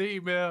hans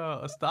idé med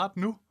at starte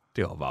nu?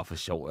 Det var bare for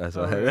sjov,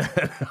 altså.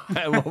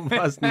 Han var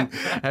bare sådan,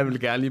 han ville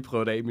gerne lige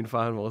prøve det af. Min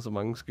far, han var så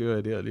mange skøre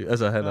i det her liv.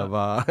 Altså, han er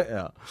bare,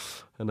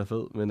 han er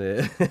fed,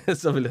 men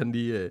så ville han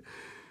lige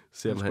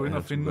se, om han skulle ind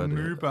og finde nogle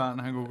nye børn,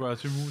 han kunne gøre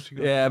til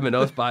musiker. Ja, men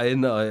også bare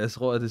ind, og jeg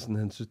tror, at det er sådan,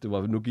 han synes, det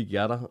var, nu gik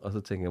jeg der, og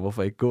så tænkte jeg,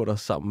 hvorfor ikke gå der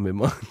sammen med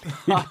mig?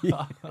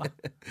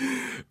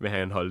 Men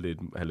han holdt det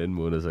 1,5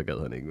 måned, så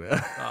gad han ikke mere.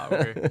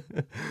 Okay.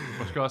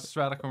 Måske også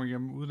svært at komme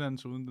igennem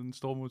uddannelse uden den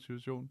store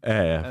motivation.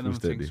 Ja,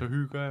 fuldstændig. Så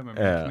hygger jeg med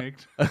min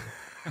knægt.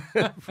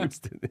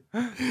 Fuldstændig.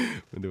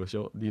 Men det var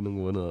sjovt, lige nogle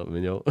måneder,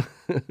 men jo.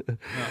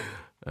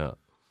 Ja.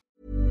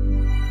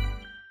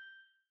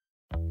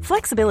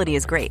 Flexibility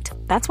is great.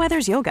 That's why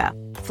there's yoga.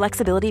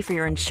 Flexibility for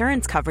your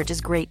insurance coverage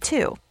is great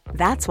too.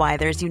 That's why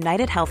there's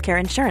United Healthcare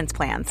Insurance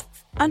Plans.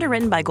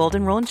 Underwritten by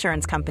Golden Rule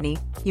Insurance Company,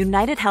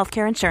 United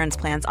Healthcare Insurance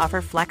Plans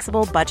offer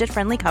flexible,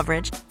 budget-friendly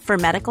coverage for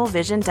medical,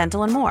 vision,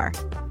 dental, and more.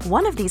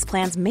 One of these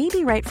plans may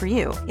be right for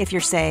you if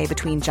you're, say,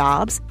 between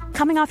jobs,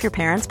 coming off your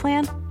parents'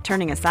 plan,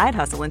 turning a side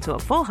hustle into a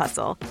full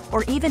hustle,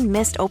 or even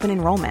missed open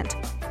enrollment.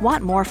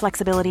 Want more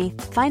flexibility?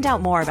 Find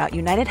out more about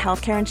United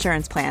Healthcare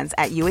Insurance Plans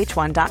at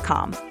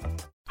uh1.com.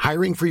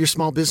 Hiring for your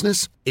small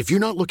business? If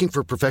you're not looking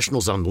for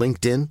professionals on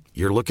LinkedIn,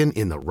 you're looking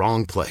in the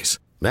wrong place.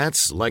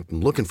 That's like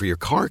looking for your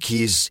car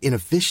keys in a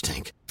fish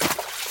tank.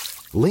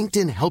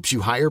 LinkedIn helps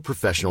you hire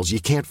professionals you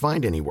can't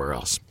find anywhere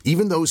else,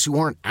 even those who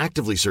aren't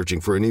actively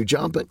searching for a new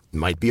job but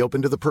might be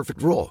open to the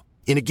perfect role.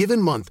 In a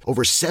given month,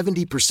 over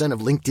 70%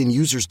 of LinkedIn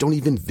users don't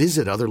even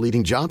visit other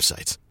leading job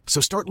sites.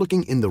 So start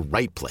looking in the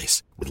right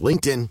place. With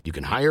LinkedIn, you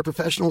can hire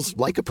professionals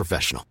like a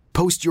professional.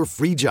 Post your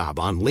free job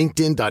on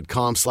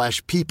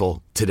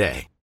linkedin.com/people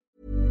today.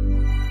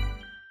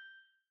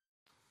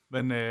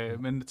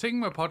 Men ting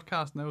med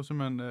podcasten er jo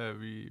simpelthen,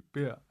 vi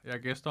beder jer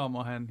gæster om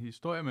at have en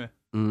historie med.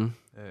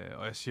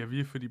 Og jeg siger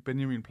vi, fordi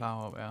Benjamin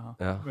plejer at være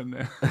her. Ja. Men,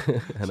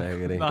 han er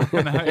ikke i dag. Nej,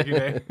 han er ikke i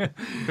dag.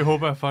 Det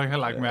håber jeg, folk har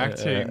lagt mærke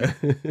til,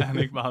 at han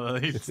ikke bare har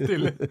været helt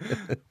stille.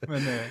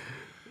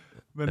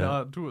 Men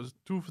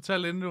du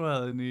fortalte inden, du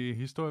havde en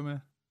historie med.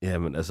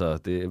 Jamen, altså,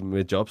 det er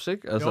med jobs,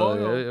 ikke? Altså,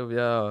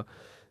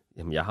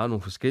 jo. Jeg har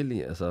nogle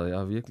forskellige. Altså, jeg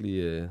har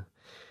virkelig...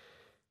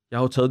 Jeg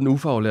har jo taget den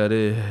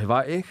ufaglærte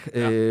vej,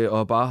 ikke?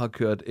 Og bare har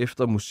kørt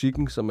efter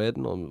musikken som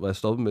 18 år. Hvor jeg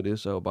stoppet med det,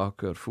 så har jeg bare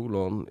kørt full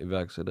on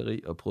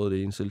iværksætteri og prøvet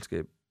det ene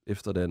selskab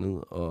efter det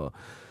andet. Og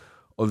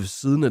ved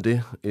siden af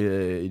det,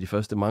 i de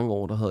første mange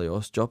år, der havde jeg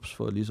også jobs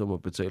for ligesom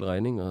at betale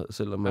regninger,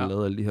 selvom man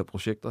lavede alle de her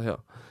projekter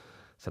her.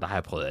 Så der har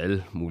jeg prøvet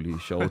alle mulige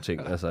sjove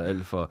ting. Altså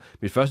alt for...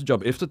 Mit første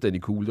job efter Danny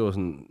Cool, det var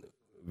sådan...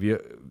 Det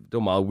var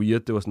meget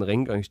weird. Det var sådan en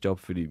rengøringsjob,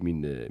 fordi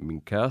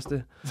min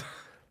kæreste...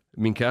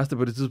 Min kæreste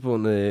på det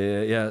tidspunkt,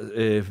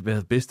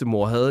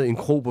 bedstemor havde en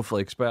kro på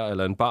Frederiksberg,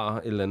 eller en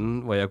bar, eller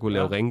andet, hvor jeg kunne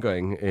lave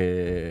rengøring.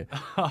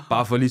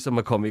 Bare for ligesom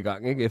at komme i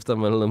gang, ikke? Efter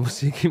man havde lavet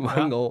musik i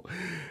mange år.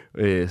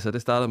 Så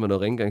det startede med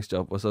noget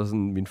rengøringsjob, og så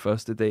sådan min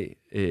første dag,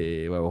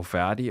 hvor jeg var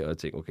færdig, og jeg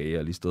tænkte, okay, jeg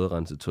har lige stået og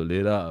renset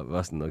toiletter, og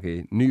var sådan,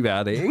 okay, ny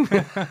hverdag,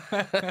 ikke?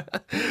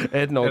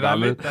 18 år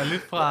gammel. Der er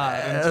lidt fra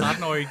den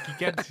 13-årige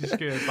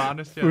gigantiske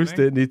barnestjerne, ikke?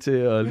 Fuldstændig til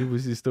at lige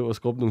pludselig stå og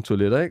skrubbe nogle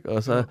toiletter, ikke?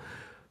 Og så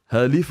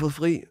havde jeg lige fået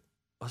fri,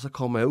 og så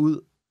kommer jeg ud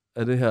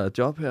af det her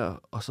job her,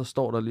 og så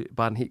står der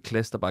bare en hel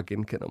klasse, der bare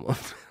genkender mig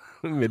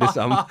med det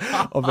samme,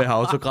 og vil have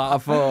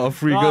autografer og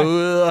freaker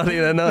ud, og det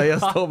andet, og jeg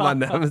står bare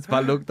nærmest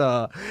bare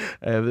lugter,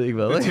 jeg ved ikke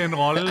hvad. Det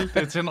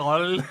er til en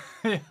rolle.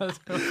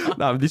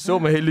 Nej, men de så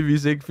mig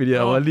heldigvis ikke, fordi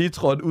jeg var lige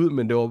trådt ud,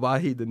 men det var bare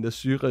helt den der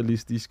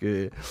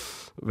surrealistiske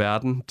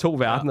verden. 2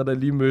 verdener, der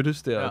lige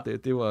mødtes der, og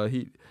det var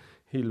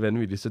helt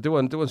vanvittigt. Så det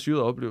var en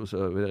syret oplevelse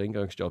ved et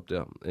rengøringsjob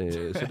der.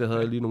 Så det havde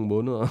jeg lige nogle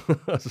måneder,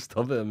 og så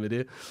stoppede jeg med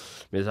det.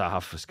 Men så har jeg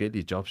haft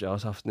forskellige jobs. Jeg har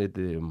også haft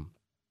sådan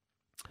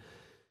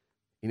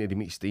en af de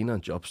mest stenere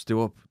jobs. Det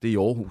er i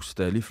Aarhus,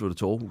 da jeg lige flyttede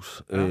til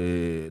Aarhus. Ja.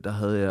 Der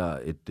havde jeg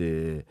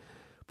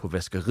på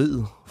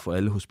vaskeriet for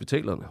alle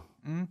hospitalerne.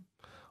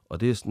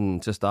 Og det er sådan,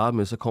 til at starte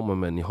med, så kommer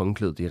man i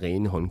håndklæder, de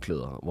rene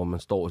håndklæder, hvor man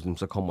står,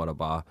 så kommer der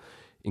bare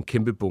en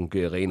kæmpe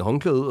bunke rene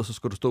håndklæder, og så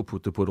skal du stå og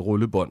putte det på et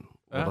rullebånd,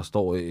 hvor der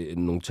står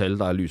nogle tal,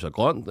 der lyser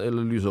grønt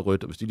eller lyser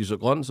rødt. Hvis de lyser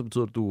grønt, så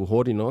betyder det, at du er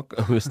hurtig nok,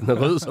 og hvis den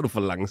er rød, så er du for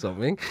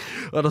langsom, ikke?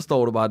 Og der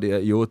står du bare der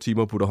i 8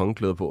 timer og putter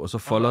håndklæder på, og så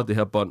folder det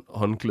her bånd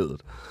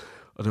håndklædet.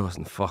 Og det var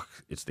sådan,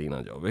 fuck, et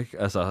stenere job, ikke?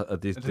 Altså,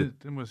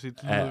 det må jeg sige,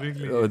 det lyder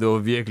virkelig... Og det var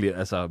virkelig,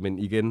 altså, men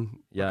igen...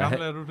 Hvor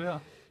gammel er du der?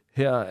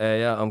 Her er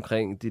jeg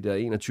omkring de der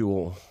 21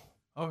 år.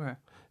 Okay.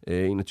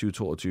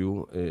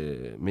 21-22.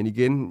 Men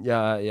igen,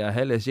 jeg er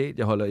halv asiat,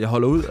 jeg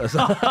holder ud, altså.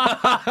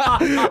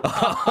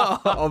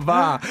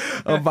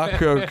 og bare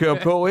køre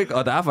på, ikke?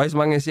 Og der er faktisk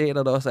mange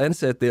asiater, der også er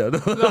ansat der.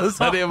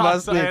 Så det var bare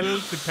sådan, alle,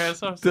 det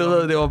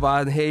passer. Det var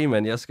bare en, hey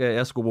man,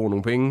 jeg skulle bruge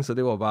nogle penge, så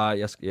det var bare,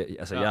 jeg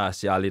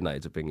siger aldrig nej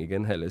til penge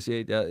igen, halv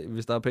asiat.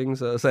 Hvis der er penge,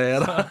 så er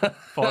jeg der.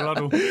 Folder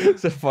du.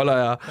 Så folder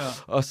jeg. Ja.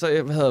 Og så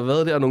jeg havde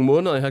været der nogle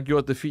måneder, jeg har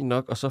gjort det fint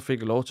nok, og så fik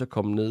jeg lov til at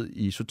komme ned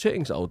i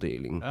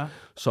sorteringsafdelingen,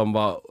 som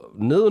var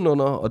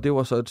nedenunder, og det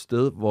var så et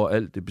sted, hvor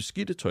alt det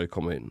beskidte tøj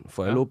kommer ind,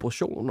 for alle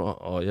operationer,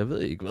 og jeg ved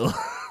ikke hvad.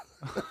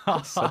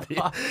 Så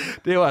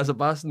det var altså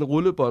bare sådan en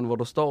rullebånd, hvor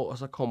du står, og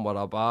så kommer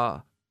der bare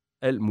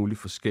alt muligt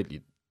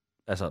forskelligt,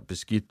 altså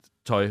beskidt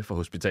tøj fra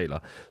hospitaler.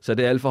 Så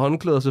det er alt for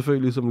håndklæder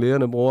selvfølgelig, som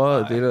lægerne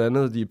bruger, det er det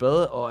andet, de er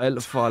bad, og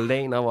alt for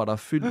laner, hvor der er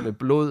fyldt med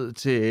blod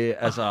til,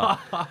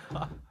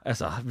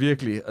 altså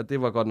virkelig, og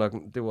det var godt nok,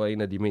 det var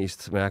en af de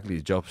mest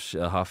mærkelige jobs,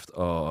 jeg har haft,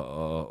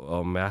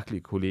 og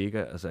mærkelige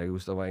kollegaer. Altså jeg kan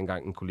huske, der var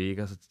engang en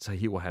kollega, så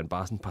hiver han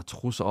bare sådan et par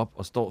trusser op,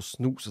 og står og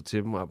snuser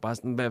til dem, og bare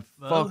sådan, hvad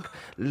fuck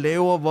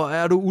laver, hvor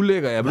er du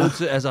ulækker? Jeg blev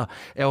til, altså,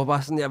 jeg var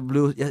bare sådan,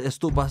 jeg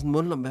stod bare sådan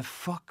mundlet, hvad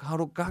fuck har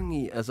du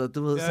gang i? Altså,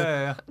 du ved,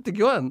 så det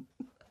gjorde han.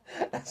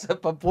 Altså,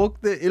 bare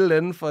brugte et eller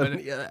andet for...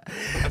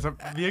 Altså,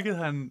 virkede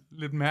han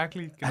lidt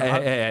mærkelig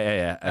generelt?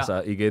 Ja.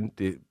 Altså, igen,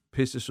 det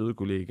pisse søde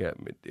kollegaer,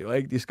 men det var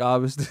ikke de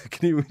skarpeste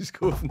kniv i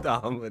skuffen, der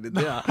har det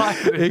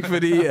der. Ikke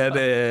fordi,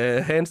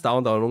 at hands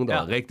down, der var nogen, der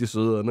var rigtig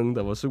søde, og nogen,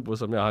 der var super,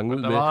 som jeg hang ud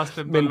med. Der var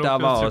også dem, der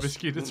lugtede til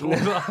beskidte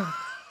trusser.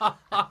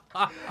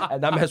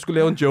 Nej, men han skulle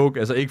lave en joke,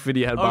 altså ikke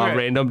fordi han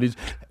bare randomly...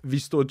 Vi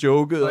stod og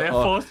jokede, og jeg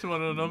forestiller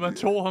mig, noget man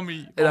tog ham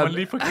i, og man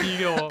lige får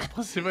kigget over.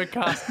 Prøv at se, hvad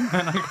Carsten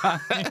han har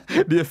gang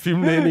i. Lige at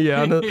filme ind i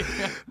hjernet.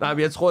 Nej,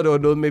 men jeg tror, det var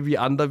noget med,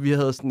 vi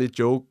havde sådan et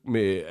joke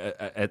med,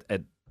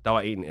 at der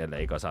var en, eller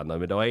ikke også andre,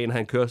 men der var en,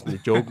 han kørte sådan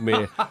et joke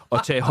med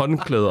at tage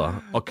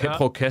håndklæder og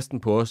prøve at kaste den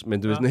på os.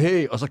 Men det var sådan,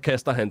 hey, og så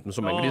kaster han den,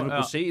 så man ligesom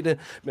kunne se det,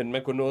 men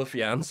man kunne nå at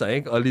fjerne sig,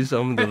 ikke? Og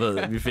ligesom, du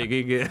ved, vi fik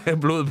ikke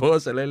blod på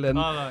os eller et eller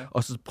andet. Nej.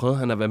 Og så prøvede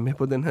han at være med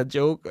på den her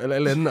joke eller et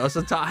eller andet, og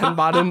så tager han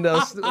bare den der,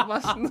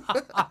 bare sådan,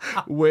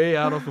 way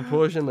out of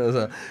proportion,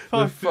 altså.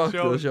 Fuck, det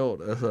var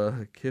sjovt. Altså,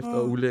 kæft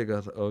og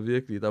ulækkert, og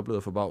virkelig, der blev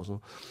jeg forbavset.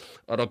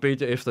 Og der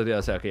bedte jeg efter det,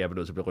 og sagde, okay, jeg bliver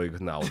nødt til at blive rykket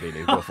den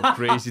afdeling. Det var for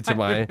crazy til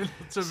mig.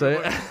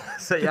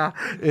 Så jeg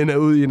ender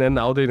ud i en anden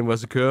afdeling, hvor jeg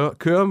så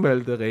kører med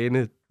alt det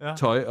rene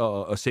tøj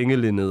og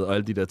sengelindet og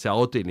alle de der til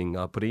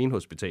afdelinger på det ene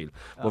hospital,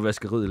 hvor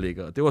vaskeriet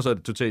ligger. Det var så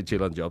et totalt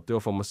chilleren job. Det var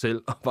for mig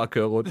selv at bare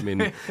køre rundt med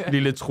en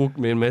lille truk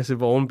med en masse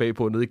vogne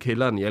bagpå nede i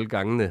kælderen i alle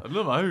gangene.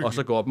 Og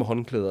så gå op med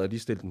håndklæder, og lige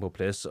stille den på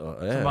plads. Og,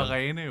 som var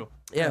rene jo.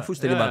 Ja,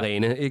 fuldstændig bare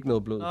rene. Ikke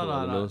noget blod på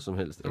eller noget som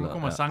helst. Nu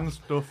kommer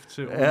sagtens duft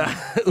til. Ja,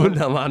 uden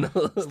der var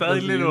noget.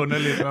 Stadig lidt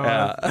underligt.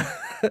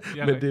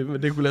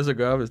 Men det kunne lade sig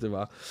gøre, hvis det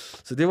var.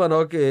 Så det var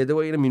nok, det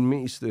var en af mine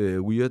mest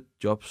weird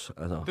jobs.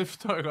 Altså. Det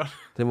forstår jeg godt.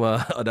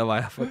 Og der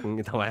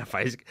var jeg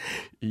faktisk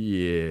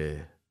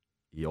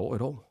i over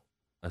et år.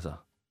 Altså.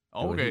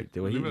 Okay.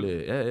 Det var helt,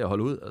 jeg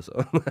holdt ud, altså.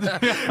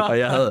 Og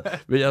jeg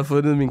havde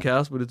fundet min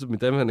kæreste på det, min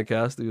daværende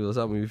kæreste, vi var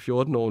sammen i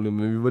 14 år,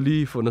 men vi var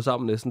lige fundet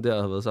sammen næsten der,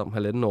 og havde været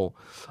sammen 1,5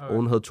 år. Okay. Og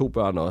hun havde 2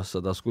 børn også, så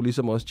der skulle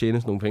ligesom også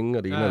tjenes nogle penge,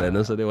 og det ene eller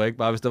andet, så det var ikke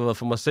bare, hvis det var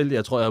for mig selv,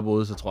 jeg tror, jeg havde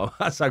boet, så tror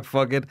jeg sagt,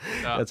 fuck it,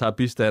 jeg tager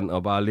bistand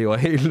og bare lever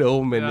helt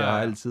low, men jeg har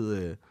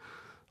altid,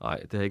 nej,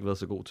 det har ikke været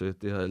så god til,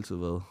 det har altid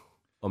været.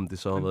 Om det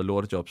så har været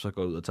lortejob, så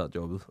går jeg ud og tager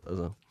jobbet.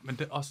 Altså. Men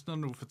det er også, når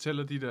du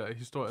fortæller de der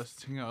historier, så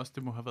tænker jeg også,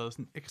 det må have været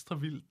sådan ekstra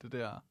vildt, det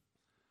der.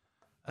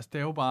 Altså, det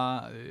er jo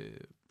bare...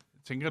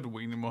 jeg tænker, du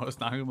egentlig må have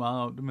snakket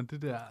meget om det, men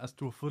det der... Altså,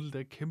 du har fået det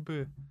der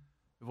kæmpe...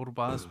 Hvor du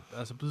bare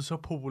er blevet så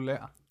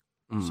populær,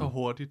 så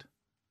hurtigt.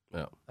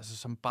 Ja. Altså,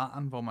 som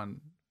barn, hvor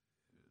man...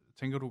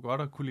 Tænker du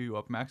godt at kunne leve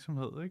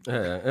opmærksomhed, ikke?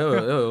 Ja.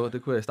 Jo,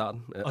 det kunne jeg i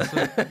starten. Ja. Og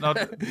så,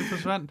 det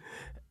forsvandt.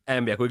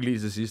 Jamen, jeg kunne ikke lide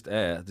til sidst.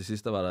 Ja, det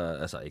sidste var der,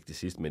 altså ikke det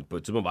sidste, men på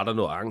et tidspunkt var der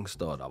noget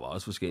angst, og der var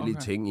også forskellige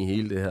ting i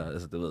hele det her,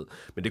 altså det ved.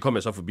 Men det kom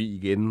jeg så forbi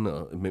igen,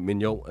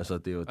 men jo, altså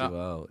det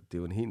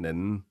var en helt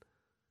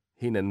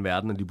anden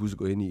verden, at lige pludselig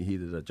gå ind i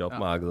hele det der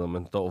jobmarked, og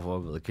man står for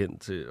at være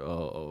kendt til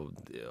og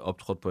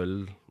optrådt på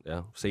alle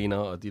scener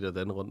og de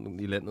der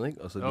rundt i landet,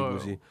 ikke? Og så lige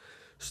pludselig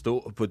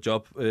stå på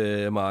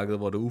jobmarkedet,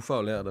 hvor du er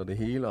ufaglært og det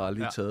hele, og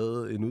aldrig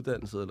taget en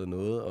uddannelse eller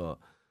noget, og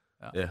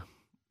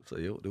så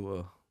jo,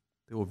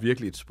 det var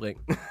virkelig et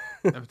spring.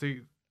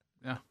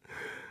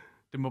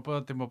 Det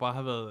må bare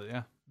have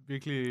været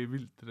virkelig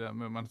vildt, det der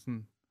med, at man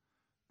sådan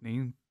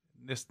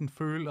næsten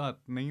føler, at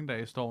den ene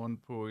dag står man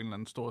på en eller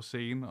anden stor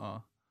scene og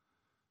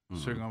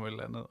synger om et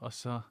eller andet, og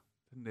så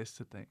den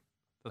næste dag,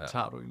 der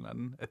tager du en eller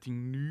anden af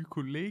dine nye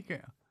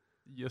kollegaer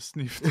i at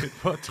snifte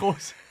på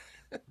trus.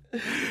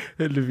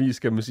 Heldigvis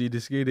kan man sige,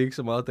 det skete ikke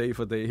så meget dag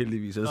for dag,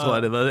 heldigvis. Jeg tror,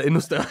 det havde været endnu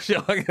større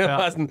chok.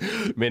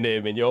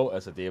 Men jo,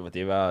 altså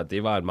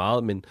det var et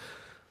meget, men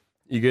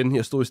igen,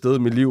 jeg stod i stedet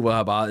i mit liv, hvor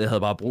jeg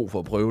havde bare brug for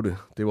at prøve det.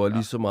 Det var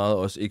lige så meget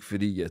også ikke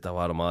fordi, at der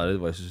var der meget,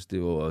 hvor jeg synes,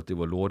 det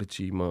var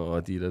lortetimer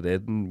og de der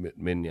datten,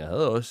 men jeg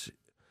havde også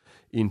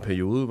i en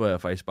periode, hvor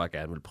jeg faktisk bare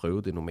gerne ville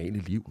prøve det normale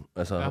liv.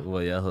 Altså, hvor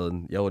jeg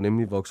var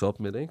nemlig vokset op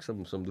med det, ikke?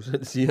 Som du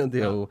selv siger.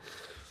 Det er jo...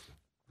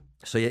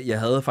 Så jeg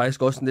havde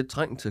faktisk også en lidt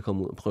trang til at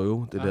komme ud og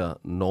prøve det der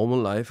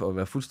normal life, og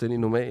være fuldstændig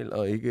normal,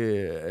 og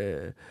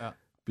ikke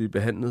blive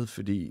behandlet,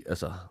 fordi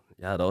altså,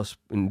 jeg havde da også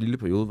en lille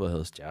periode, hvor jeg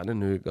havde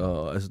stjernenyk,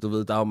 og altså, du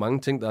ved, der er jo mange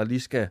ting, der lige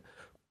skal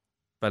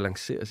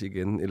balanceres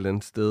igen et eller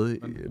andet sted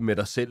med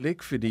dig selv,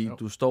 ikke? Fordi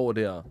du står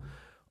der,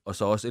 og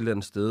så også et eller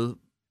andet sted,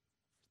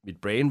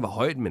 mit brain var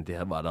højt, men det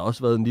var der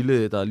også været en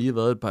lille, der har lige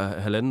været et par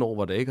halvanden år,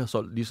 hvor der ikke har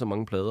solgt lige så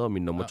mange plader, og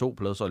min nummer 2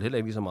 plade solgte heller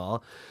ikke lige så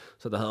meget.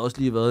 Så der havde også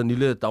lige været en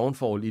lille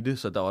downfall i det,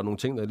 så der var nogle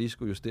ting, der lige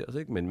skulle justeres,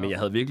 ikke? Men jeg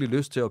havde virkelig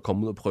lyst til at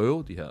komme ud og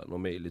prøve de her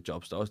normale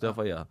jobs. Der er også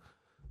derfor, jeg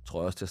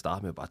tror også til at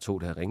starte med bare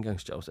tog det her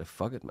rengøringsjob, så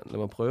fuck it, man. Lad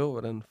mig prøve,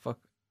 hvordan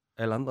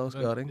alle andre også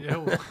gør det, ikke? Jo.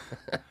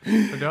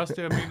 Men det er også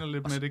det, jeg mener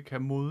lidt med, at det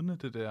kan modne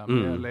det der,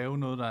 med at lave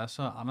noget, der er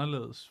så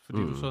anderledes. Fordi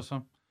du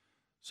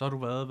så har du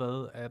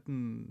været 18-19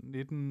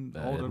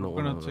 år, da du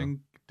begynder at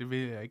tænke, det vil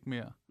jeg ikke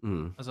mere.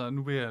 Altså,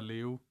 nu vil jeg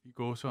leve i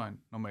gåseøjne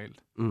normalt.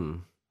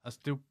 Altså,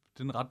 det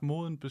er en ret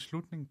moden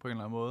beslutning på en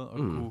eller anden måde, at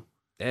kunne...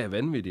 Ja,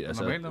 vanvittigt.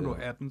 Altså, normalt, når du er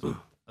 18, så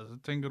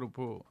tænker du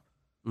på,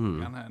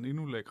 gerne have en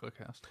endnu lækre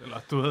kæreste. Eller,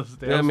 du ved,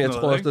 det er ja, men jeg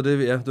noget, tror også,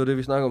 det var det,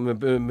 vi snakker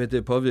om med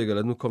det påvirker,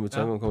 eller nu kommer vi til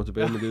at komme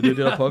tilbage, men det er det,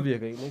 der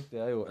påvirker en, ikke? Det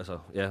er jo, altså,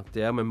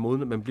 det er,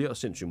 man bliver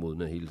sindssygt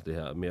modne hele det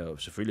her, med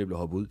at selvfølgelig blive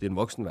hoppet ud. Det er en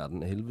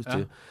voksenverden af helvede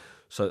til.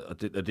 Så,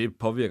 og det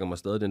påvirker mig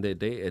stadig den dag i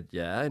dag, at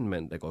jeg er en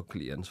mand, der godt kan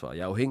lide ansvar.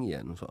 Jeg er afhængig af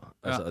ansvar.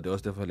 Altså, og det er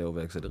også derfor, jeg laver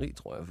værksætteri,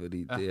 tror jeg.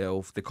 Fordi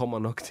det kommer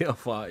nok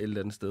derfra et eller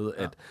andet sted,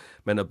 at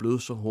man er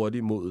blevet så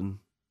hurtigt moden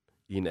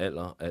i en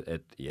alder,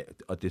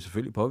 og det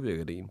selvfølgelig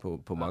påvirker det en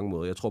på mange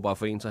måder. Jeg tror bare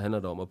for en, så handler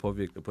det om at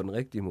påvirke det på den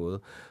rigtige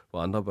måde, hvor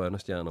andre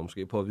børnestjerner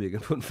måske påvirker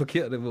på den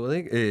forkerte måde,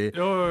 ikke?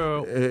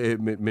 Jo.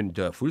 Men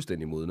jeg er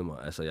fuldstændig modne mig.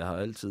 Altså, jeg har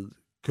altid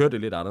kørt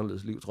et lidt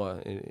anderledes liv, tror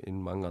jeg,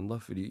 end mange andre,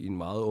 fordi i en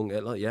meget ung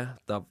alder,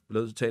 der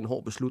blev det taget en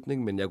hård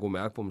beslutning, men jeg kunne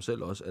mærke på mig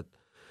selv også, at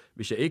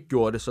hvis jeg ikke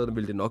gjorde det, så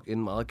ville det nok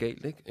ende meget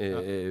galt,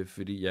 ikke?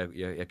 Fordi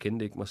jeg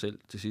kendte ikke mig selv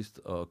til sidst,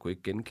 og kunne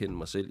ikke genkende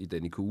mig selv i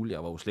Danny Cool.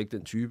 Jeg var jo slet ikke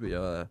den type.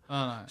 Jeg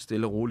er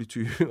stille og rolig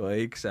type, og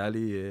ikke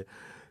særlig...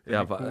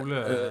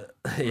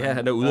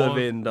 han er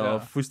udadvendt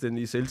og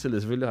fuldstændig selvtillid.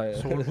 Selvfølgelig har jeg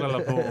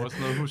solbriller på og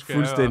sådan noget, husker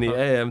fuldstændig,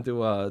 jeg. Det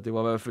var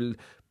i hvert fald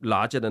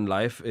larger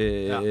than life.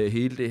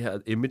 Hele det her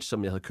image,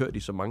 som jeg havde kørt i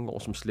så mange år,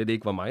 som slet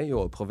ikke var mig. Jo,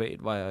 og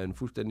privat var jeg en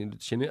fuldstændig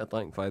lidt genert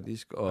dreng,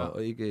 faktisk,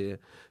 og ikke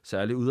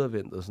særlig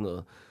udadvendt og sådan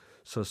noget.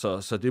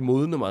 Så det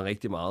modnede mig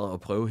rigtig meget at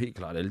prøve helt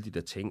klart alle de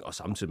der ting, og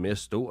samtidig med at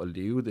stå og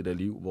leve det der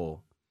liv,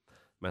 hvor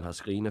man har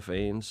skrigende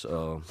fans,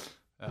 og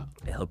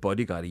jeg havde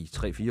bodyguard i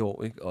 3-4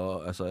 år, ikke?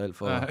 Og altså alt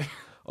for...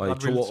 Og i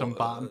 2 år, som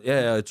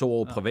barn. I 2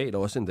 år privat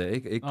også endda,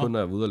 ikke? Ikke kun når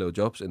jeg var ude og lave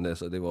jobs endda,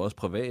 så det var også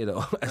privat.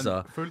 Og,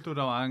 altså, følte du,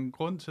 der var en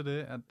grund til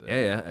det? At,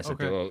 altså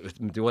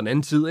det var en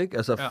anden tid, ikke?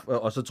 Altså,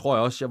 og så tror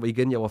jeg også,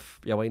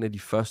 jeg var en af de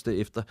første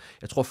efter...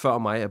 Jeg tror før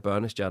mig, at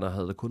børnestjerner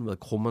havde der kun været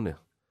Krummerne.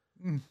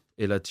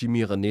 Eller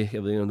Jimmy René,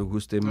 jeg ved ikke, om du kan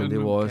huske det, men det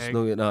var også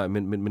noget... Nej,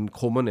 men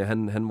Krummerne,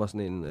 han var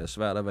sådan en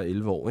svært at være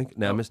 11 år, ikke?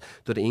 Nærmest.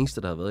 Det var det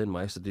eneste, der havde været i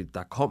mig, så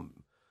der kom...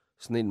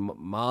 sådan en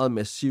meget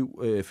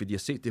massiv, fordi jeg har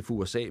set det for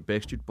USA,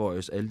 Backstreet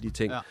Boys, alle de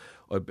ting.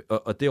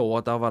 Og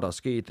derovre, der var der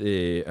sket,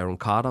 Aaron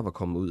Carter var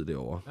kommet ud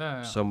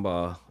derovre, som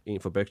var en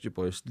fra Backstreet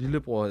Boys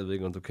lillebror. Jeg ved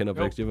ikke, om du kender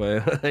Backstreet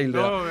Boys. Jeg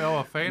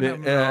var fan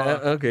af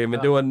ham. Okay, men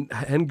det var,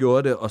 han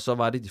gjorde det, og så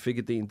var det, de fik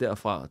idéen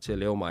derfra til at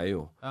lave mig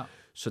jo.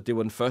 Så det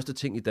var den første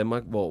ting i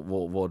Danmark,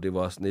 hvor det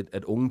var sådan et,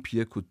 at unge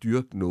piger kunne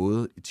dyrke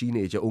noget,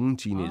 unge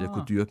teenager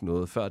kunne dyrke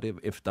noget. Før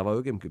det, der var jo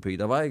ikke MGP,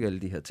 der var ikke alle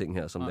de her ting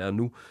her, som der er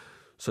nu.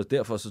 Så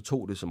derfor så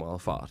tog det så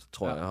meget fart,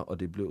 tror jeg, og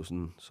det blev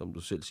sådan, som du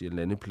selv siger,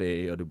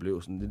 landeplage, og det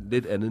blev sådan et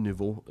lidt andet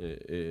niveau.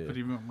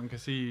 Fordi man kan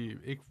sige,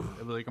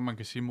 jeg ved ikke, om man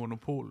kan sige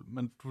monopol,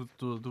 men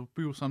du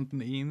blev som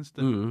den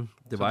eneste.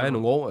 Det var jeg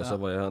nogle år, altså,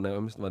 hvor jeg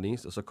nærmest var den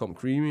eneste, og så kom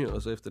Creamy,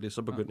 og så efter det,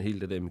 så begyndte hele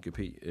det der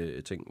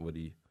MGP-ting, hvor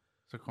de...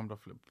 Så kom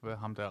der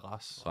ham der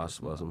Ras.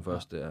 Ras var som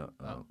første, ja.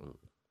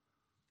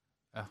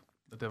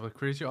 Det var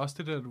crazy. Også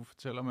det der, du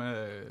fortæller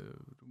med,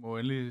 du må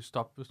endelig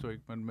stoppe, hvis du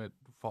ikke, men med,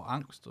 du får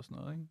angst og sådan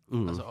noget,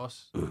 ikke? Altså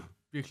også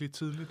virkelig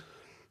tidligt.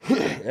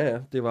 Ja,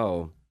 det var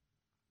jo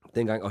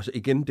dengang. Og så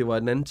igen, det var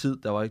en anden tid,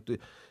 der var ikke...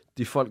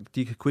 De folk,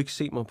 de kunne ikke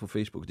se mig på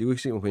Facebook, de kunne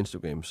ikke se mig på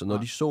Instagram, så når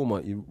de så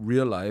mig i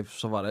real life,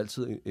 så var der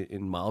altid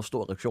en meget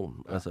stor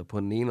reaktion, altså på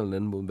den ene eller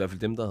anden måde, i hvert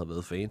fald dem, der havde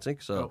været fans,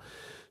 ikke? Så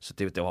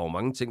det var jo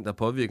mange ting, der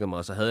påvirkede mig,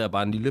 og så havde jeg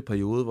bare en lille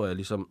periode, hvor jeg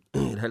ligesom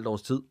et halvt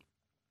års tid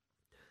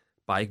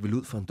bare ikke ville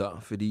ud for en dør,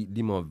 fordi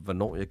lige meget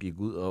hvornår jeg gik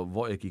ud, og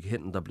hvor jeg gik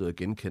hen, der blev jeg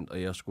genkendt,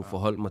 og jeg skulle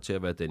forholde mig til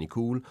at være Danny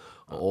Cool,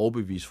 og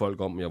overbevise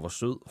folk om, at jeg var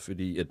sød,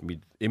 fordi at mit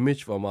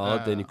image var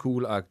meget Danny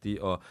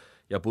Cool-agtig, og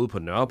jeg boede på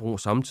Nørrebro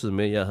samtidig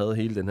med, at jeg havde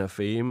hele den her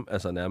fame,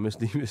 altså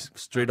nærmest lige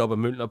straight up af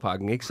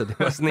Møllerparken, ikke? Så det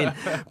var sådan en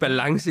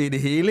balance i det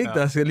hele, ikke?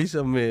 Der skal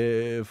ligesom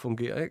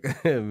fungere,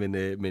 ikke?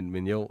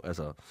 men jo,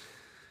 altså...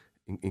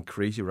 En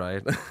crazy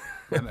ride.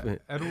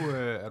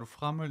 Er du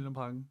fra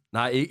Møllerparken?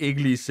 Nej,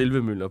 ikke lige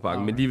selve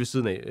Møllerparken, men lige ved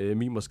siden af.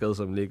 Mimersgade,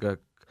 som ligger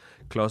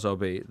klods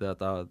op af,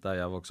 der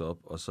jeg voksede op.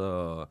 Og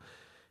så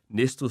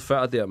Næstved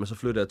før der, men så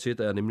flyttede jeg til,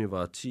 da jeg nemlig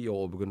var 10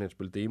 år og begyndte at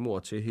spille demoer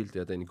til helt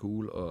der Danny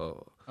Cool.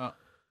 Og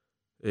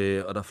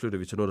og der flyttede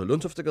vi til noget, der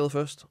Lundtoftegade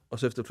først, og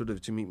så efter flyttede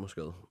vi til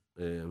Mimersgade.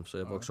 Så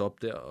jeg voksede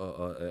op der,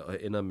 og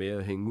ender med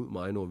at hænge ud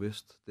mig i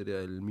Nordvest. Det der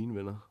alle mine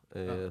venner,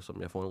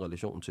 som jeg får en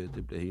relation til,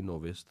 det bliver hele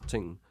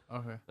Nordvest-tingen.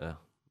 Okay. Ja,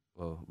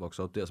 og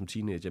voksede op der som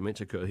teenager, mens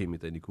jeg kørte helt med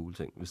Danny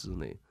Cool-ting ved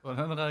siden af.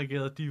 Hvordan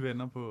reagerede de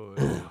venner på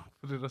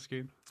det, der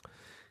skete?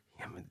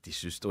 Jamen, de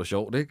synes, det var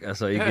sjovt, ikke?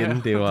 Altså igen,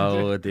 det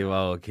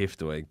var jo kæft,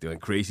 det var en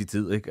crazy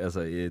tid, ikke?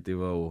 Altså, det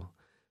var jo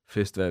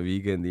fest hver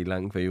weekend i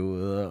lange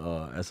perioder,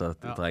 og altså,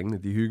 drengene,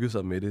 de hyggede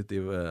sig med det.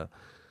 Det var...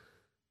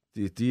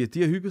 De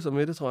har hygget sig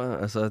med det, tror jeg.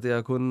 Altså, det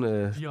er kun...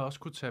 De har også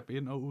kunne tabe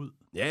ind og ud.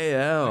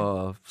 Ja,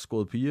 og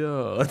skåret piger,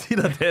 og de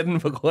der datten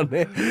på grund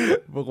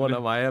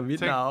af mig og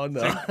mit navn.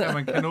 Tænk, at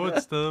man kan nå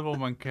et sted, hvor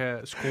man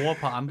kan score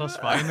på andres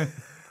vegne.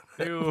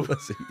 Det er jo...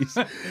 Præcis.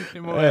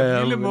 Det må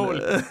være et lille mål.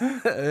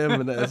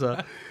 Men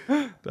altså,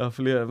 der er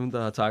flere af dem,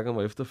 der har takket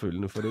mig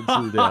efterfølgende for den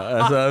tid der.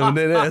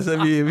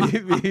 Altså,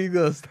 vi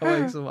hyggede os. Der var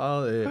ikke så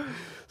meget...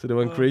 Så det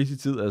var en crazy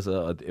tid,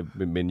 altså,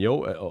 men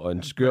jo, og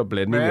en skør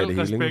blanding af det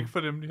hele. Med respekt for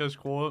dem, de har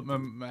skruet,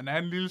 men man er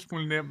en lille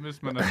smule nem,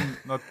 hvis man er sådan,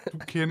 når du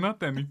kender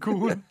Danny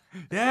Cool.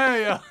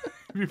 Ja,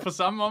 vi er fra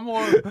samme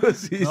område.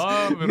 Præcis.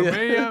 Nå, vil du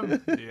med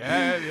hjem?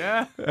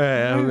 Ja.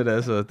 Ja, men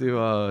altså, det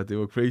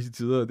var crazy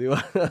tider, det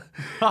var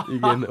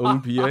igen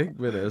unge piger, ikke?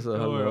 Men altså,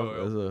 hold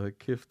op, altså,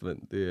 kæft, mand,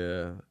 det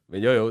er...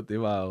 Men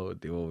det var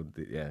jo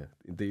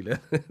en del af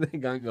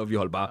den gang, og vi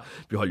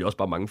holdt jo også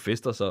bare mange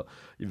fester, så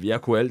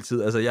jeg kunne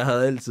altid, altså jeg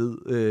havde altid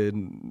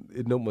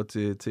et nummer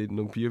til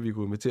nogle piger, vi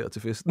kunne invitere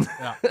til festen.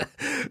 Ja.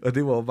 Og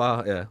det var jo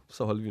bare,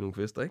 så holdt vi nogle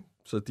fester, ikke?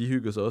 Så de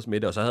hyggede sig også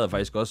med det, og så havde jeg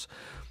faktisk også,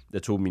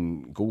 jeg tog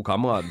min gode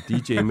kammerat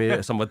DJ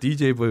med, som var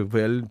DJ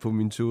på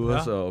mine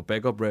tours, og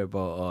backup rapper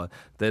og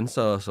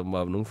dansere, som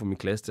var nogen fra min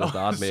klasse til at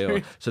starte med.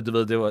 Og, så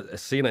det var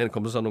senere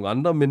kom der så nogle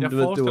andre, men jeg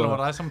forestiller mig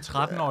dig som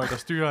 13-årig, der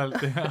styrer alt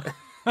det her.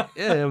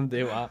 Jamen,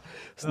 det var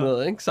sådan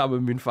noget, ikke? Sammen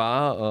med min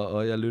far,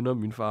 og jeg lønner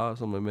min far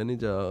som er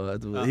manager,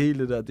 og du ved, hele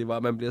det der, det var,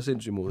 man bliver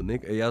sindssygt moden,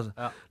 ikke? Jeg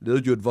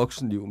levede jo et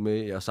voksenliv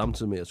med,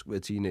 samtidig med, at jeg skulle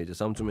være teenager,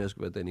 samtidig med, at jeg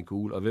skulle være Danny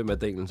Cool, og hvem er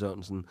Daniel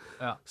Sørensen,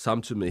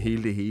 samtidig med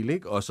hele det hele,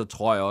 ikke? Og så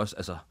tror jeg også,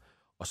 altså,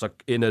 og så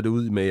ender det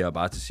ud med, at jeg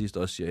bare til sidst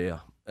også siger,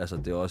 altså,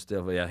 det er også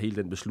derfor, jeg har hele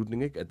den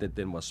beslutning, ikke? At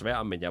den var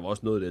svær, men jeg var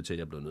også nået der til, at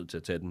jeg blev nødt til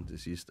at tage den til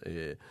sidst.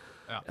 Jeg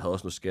havde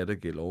også noget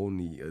skattegæld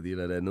oveni, og det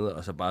eller andet,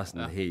 og så bare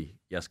sådan, hey,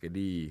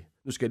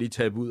 nu skal jeg lige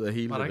tabe ud af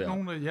hele det der. Var der ikke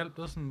nogen, der hjalp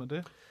dig sådan med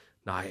det?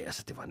 Nej,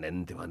 altså, det var en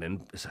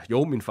anden. Altså,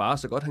 jo, min far,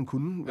 så godt han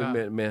kunne,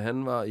 men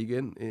han var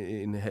igen,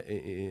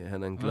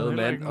 han er en glad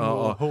mand.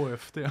 Og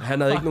HF der.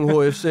 Han havde ikke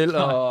nogen HF selv,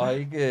 og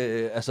ikke,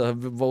 altså,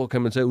 hvor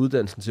kan man tage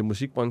uddannelsen til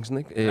musikbranchen,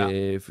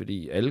 ikke?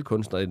 Fordi alle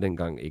kunstnere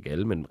dengang, ikke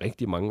alle, men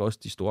rigtig mange, også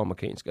de store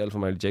amerikanske, alt fra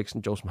Michael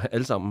Jackson, George,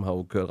 alle sammen har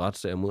jo kørt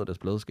retssager mod deres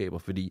pladeskaber,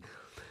 fordi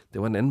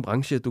det var en anden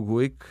branche, du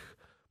kunne ikke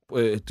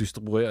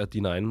distribuere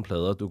dine egne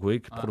plader. Du kunne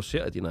ikke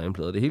producere dine egne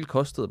plader. Det hele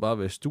kostede bare at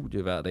være i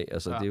studie hver dag.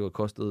 Altså, det var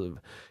kostet...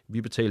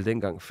 Vi betalte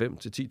dengang 5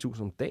 til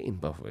 10.000 om dagen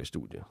bare for at være i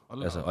studie.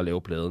 Altså, at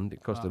lave pladen.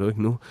 Det koster det jo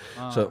ikke nu.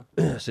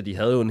 Så de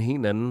havde jo en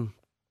helt anden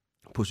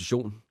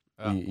position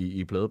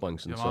i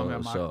pladebranchen.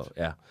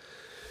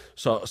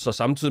 Så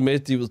samtidig med,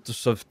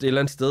 så det et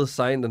eller andet sted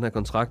sign den her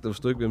kontrakt, og hvis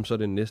du ikke vil, så er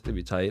det næste,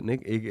 vi tager ind.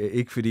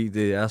 Ikke fordi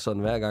det er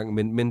sådan hver gang,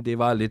 men det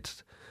var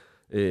lidt...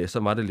 Så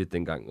var det lidt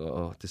dengang,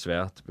 og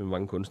desværre med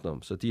mange kunstnere.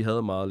 Så de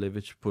havde meget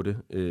leverage på det.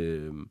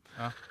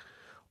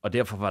 Og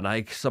derfor var der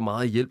ikke så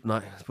meget hjælp,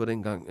 på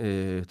dengang,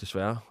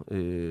 desværre.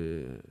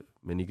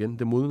 Men igen,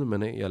 det modnede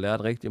man af. Jeg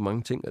lærte rigtig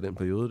mange ting af den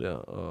periode der,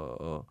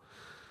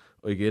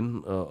 og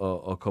igen,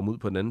 og komme ud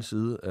på den anden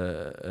side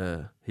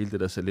af hele det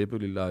der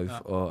celebrity life,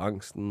 og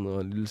angsten,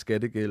 og en lille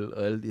skattegæld,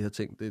 og alle de her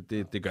ting.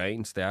 Det gør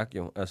en stærk,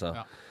 jo. Altså...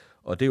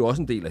 Og det er jo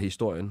også en del af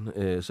historien,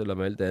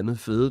 selvom alt det andet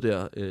fede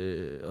der.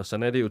 Og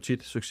sådan er det jo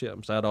tit succes.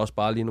 Så er der også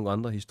bare lige nogle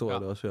andre historier,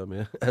 der også hører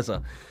med.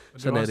 Altså,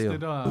 sådan er det jo.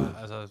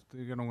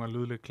 Det kan nogle gange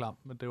lyde lidt klamt,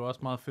 men det er jo også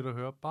meget fedt at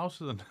høre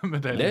bagsiden med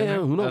medaljen. Ja,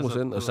 100%.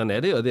 Altså, og sådan er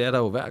det, og det er der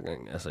jo hver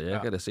gang. Altså,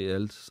 jeg kan da se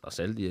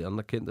alle de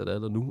andre kendte, der er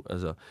der nu.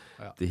 Altså,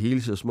 det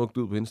hele ser smukt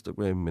ud på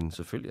Instagram, men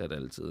selvfølgelig er det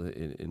altid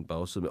en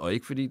bagside. Og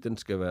ikke fordi den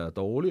skal være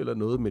dårlig eller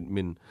noget,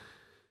 men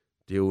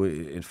det er jo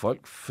et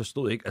folk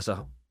forstod ikke. Altså,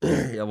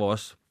 jeg var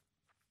også...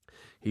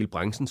 Hele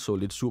branchen så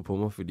lidt sur på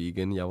mig, fordi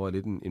igen, jeg var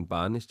lidt en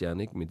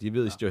barnestjerne, ikke? Men de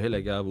ved jo heller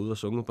ikke, at jeg var ude og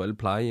sunget på alle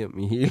plejehjem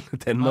i hele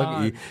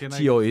Danmark i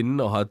 10 år inden,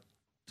 og har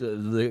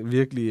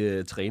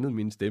virkelig trænet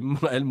min stemme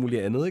og alt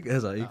muligt andet, ikke?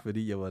 Altså, ikke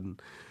fordi jeg var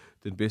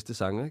den bedste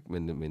sanger, ikke?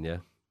 Men ja.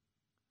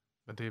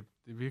 Men det er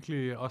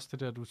virkelig også det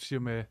der, du siger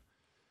med,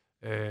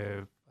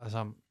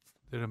 altså,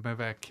 det der med at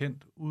være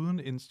kendt uden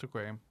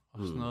Instagram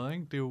og sådan noget,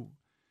 ikke?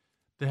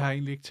 Det har jeg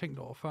egentlig ikke tænkt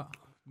over før,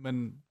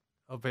 men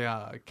at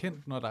være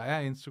kendt, når der er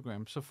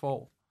Instagram, så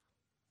får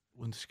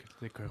uden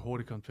det kan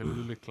hurtigt komme til at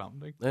lyde lidt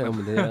klamt, ikke? Ja,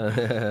 men det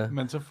er...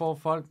 Men så får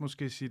folk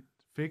måske sit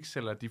fix,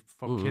 eller de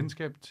får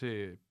kendskab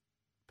til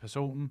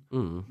personen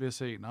ved at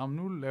se,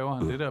 nu laver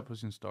han det der på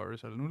sin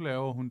stories, eller nu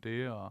laver hun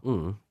det, og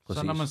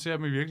så når man ser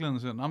dem i virkeligheden,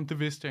 så siger det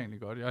vidste jeg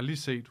egentlig godt. Jeg har lige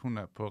set, hun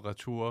er på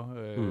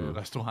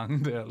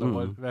restauranten der,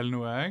 eller hvad det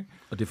nu er, ikke?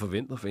 Og det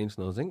forventer fans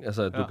noget, ikke?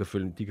 Altså, at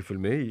de kan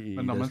følge med i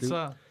men når man liv.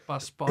 så bare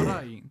spotter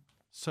en,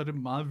 så er det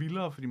meget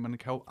vildere, fordi man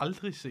kan jo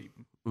aldrig se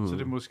dem. Så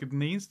det er måske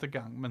den eneste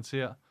gang, man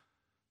ser,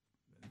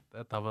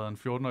 at der har været en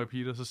 14-årig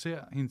pige, der så ser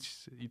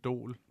hendes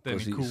idol, Danny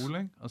Cool,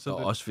 ikke? Og så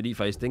også fordi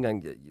faktisk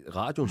dengang,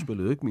 radioen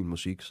spillede jo ikke min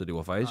musik, så det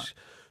var faktisk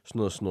sådan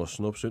noget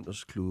Snup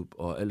Søndagsklub,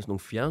 og alle sådan nogle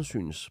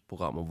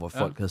fjernsynsprogrammer, hvor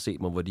folk havde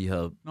set mig, hvor de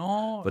havde,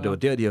 det var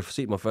der, de havde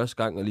set mig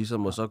første gang, og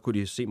ligesom, og så kunne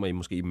de se mig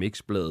måske i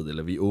Mixbladet,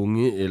 eller Vi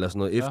Unge, eller sådan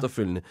noget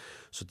efterfølgende.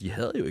 Så de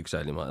havde jo ikke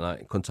særlig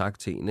meget kontakt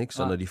til en, ikke?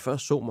 Så når de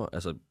først så mig,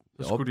 altså...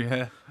 Så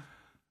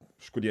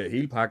skulle de have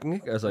hele pakken,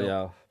 ikke? Altså,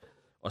 jeg...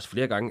 Også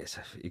flere gange, altså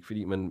ikke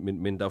fordi,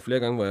 men der er flere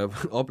gange, hvor jeg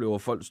oplever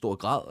folk stor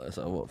grad,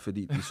 altså,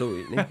 fordi de så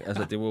en, ikke?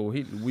 Altså, det var jo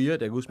helt weird. Jeg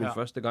kan huske min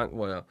første gang,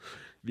 hvor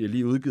vi har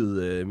lige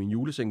udgivet min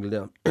julesingle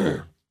der.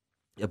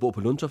 Jeg bor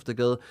på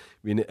Lundtoftegade.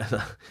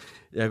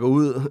 Jeg går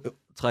ud,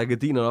 trækker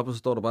gardinerne op, og så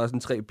står der bare sådan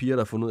 3 piger,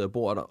 der har fundet ud af, at jeg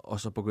bor der, og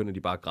så begynder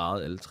de bare at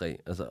græde alle 3.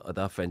 Altså, og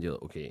der fandt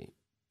jeg, okay,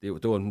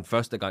 det var den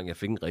første gang, jeg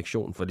fik en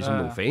reaktion fra ligesom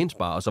nogle fans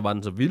bare, og så var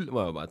den så vild,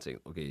 hvor jeg bare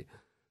tænkte, okay,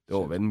 det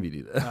var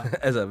vanvittigt.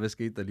 Altså, hvad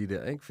skete der lige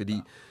der, ikke?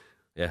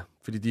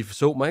 Fordi de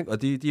så mig, ikke?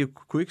 Og de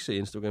kunne ikke se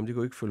Instagram, de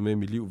kunne ikke følge med i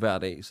mit liv hver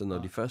dag, så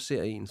når de først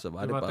ser en, så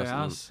var det bare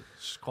sådan... Det var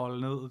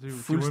scroll ned, det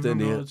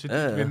fuldstændig ned til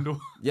dit vindue.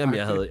 Jamen,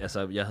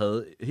 jeg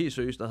havde helt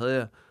seriøst, der havde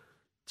jeg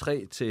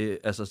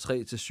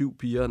 3 til 7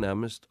 piger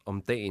nærmest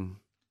om dagen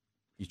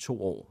i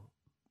 2 år,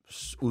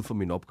 ud fra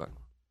min opgang.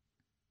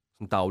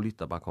 Sådan dagligt,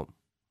 der bare kom.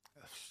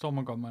 Forstår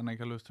man godt, man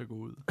ikke har lyst til at gå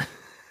ud.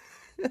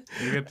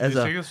 Det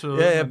er sikkert søde.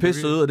 Ja,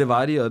 pisse søde, og det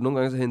var de, og nogle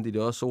gange så hentede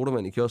de også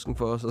sodavand i kiosken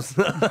for os.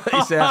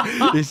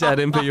 Og især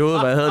den periode,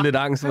 hvor jeg havde lidt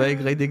angst, hvor jeg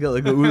ikke rigtig gad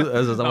at gå ud.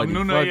 Altså, så var de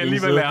nu når jeg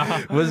alligevel er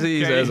her.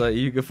 Præcis, altså,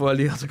 I kan få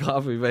lige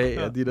autografer i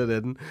bag, og dit og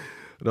datten.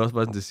 Og det var også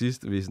bare sådan til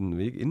sidst, vi er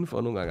ikke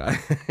indenfor nogle gange.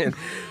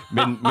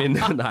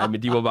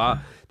 men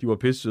de var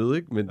pisse søde,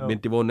 ikke? Men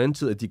det var en anden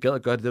tid, at de gad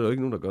at gøre det. Det er jo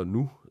ikke nogen, der gør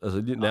nu.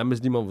 Altså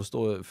nærmest lige meget, hvor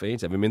store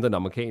fans er. Ved mindre den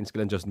amerikanske,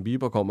 eller Justin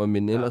Bieber kommer,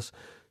 men ellers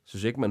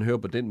synes jeg ikke, man hører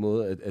på den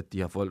måde, at de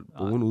har folk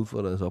boende ude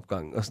for deres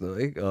opgang og sådan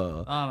noget, ikke?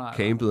 Og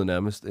campede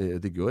nærmest.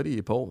 Det gjorde de i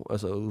et par år,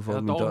 altså ude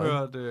for min dør. Jeg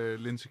har dog hørt,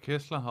 Lindsay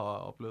Kessler har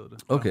oplevet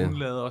det. Okay. Hun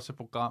lavede også et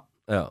program,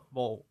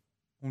 hvor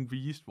hun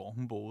viste, hvor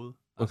hun boede.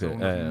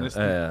 Okay,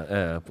 altså,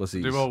 ja,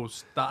 præcis. Det var jo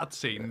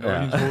startscenen, og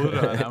hendes hoved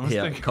der nærmest.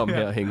 Her, kom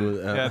her, hæng ud.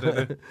 Ja,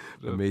 det.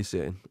 Var med i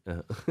serien. Ja.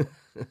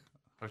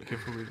 Hold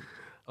kæft for vildt.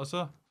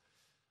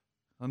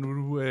 Og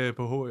nu er du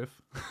på HF.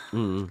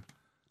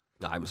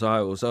 Nej, men så har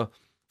jeg jo så,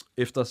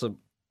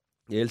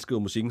 jeg elskede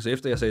musikken, så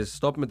efter jeg sagde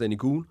stop med Danny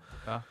Cool,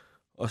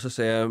 og så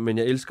sagde jeg, men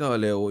jeg elsker at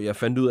lave, jeg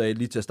fandt ud af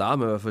lige til at starte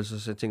med i hvert fald,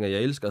 så tænker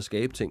jeg elsker at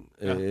skabe ting,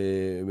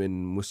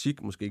 men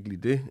musik måske ikke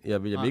lige det.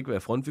 Jeg vil ikke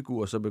være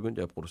frontfigur, og så begyndte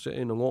jeg at producere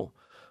i nogle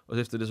år. Og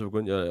efter det, så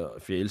begyndte jeg,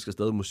 for jeg elsker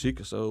stadig musik,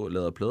 og så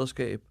lavede jeg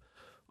pladeskab.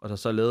 Og da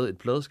så lavede et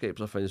pladeskab,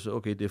 så fandt jeg så,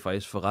 okay, det er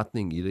faktisk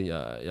forretning i det,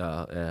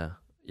 jeg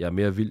er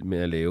mere vild med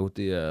at lave,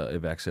 det er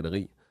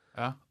iværksætteri.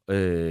 Ja.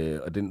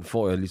 Og den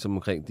får jeg ligesom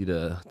omkring de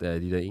der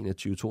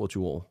 21-22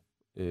 år.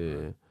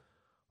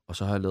 Og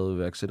så har jeg lavet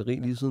iværksætteri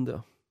lige siden der.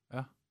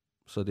 Ja.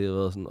 Så det har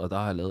været sådan, og der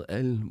har jeg lavet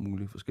alle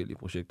mulige forskellige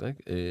projekter,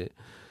 ikke?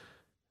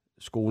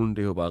 Skolen,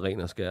 det er jo bare ren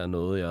og skær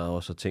noget, jeg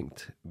også har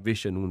tænkt,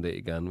 hvis jeg nu en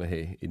dag gerne vil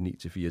have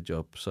et 9-4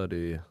 job, så er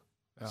det...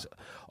 Ja.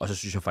 Og så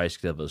synes jeg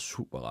faktisk, det har været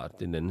super rart,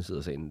 den anden side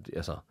af sagen.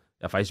 Altså, jeg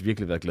har faktisk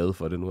virkelig været glad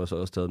for det. Nu har jeg så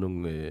også taget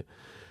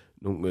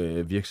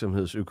nogle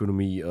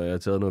virksomhedsøkonomi, og jeg har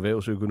taget noget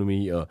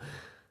erhvervsøkonomi, og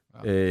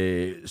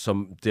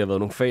som det har været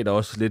nogle fag, der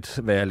også lidt,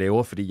 hvad jeg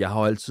laver, fordi jeg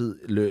har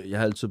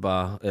altid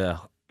bare...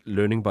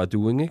 learning by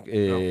doing,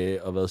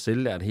 ikke? Og været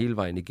selvlært hele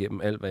vejen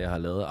igennem alt, hvad jeg har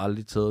lavet.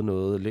 Aldrig taget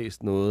noget,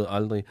 læst noget,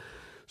 aldrig...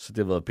 Så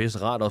det har været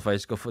pisse rart også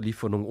faktisk at lige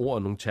få nogle ord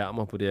og nogle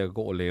termer på det, jeg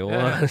går og laver.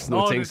 Ja,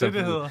 det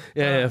hedder.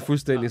 Ja,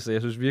 fuldstændig. Ja. Så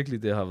jeg synes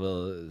virkelig, det har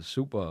været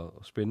super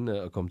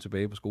spændende at komme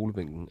tilbage på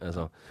skolebænken.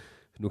 Altså,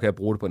 nu kan jeg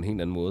bruge det på en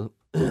helt anden måde.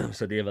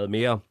 Så det har været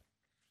mere,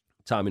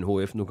 tager min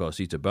HF, nu kan jeg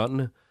sige til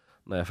børnene,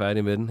 når jeg er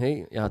færdig med den,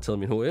 hey, jeg har taget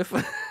min HF.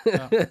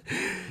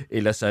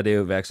 Ellers så er det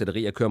jo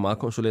værksætteri. Jeg kører meget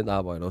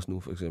konsulentarbejde også nu,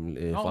 for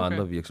eksempel, fra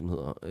andre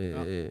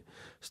virksomheder.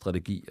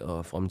 Strategi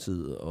og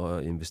fremtid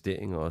og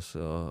investeringer også,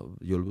 og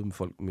hjulpet med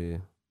folk med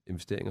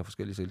investeringer i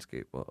forskellige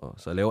selskaber, og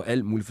så jeg laver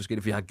alt muligt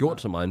forskelligt, for jeg har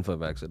gjort så meget inden for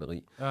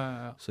iværksætteri.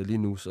 Ja. Så lige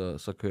nu,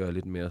 så kører jeg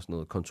lidt mere sådan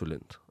noget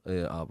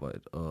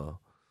konsulentarbejde og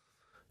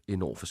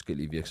ind over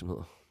forskellige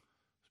virksomheder.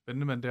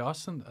 Spændende, men det er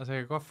også sådan, altså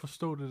jeg kan godt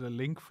forstå det der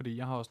link, fordi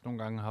jeg har også nogle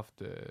gange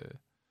haft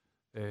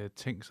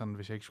ting sådan,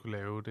 hvis jeg ikke skulle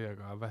lave det, jeg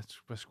gør,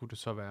 hvad skulle det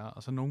så være?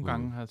 Og så nogle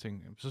gange har jeg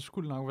tænkt, så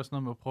skulle det nok være sådan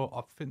noget med at prøve at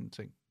opfinde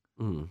ting.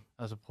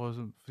 Altså prøve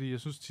sådan, fordi jeg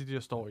synes tit,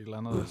 jeg står i et eller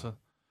andet, altså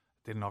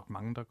det er nok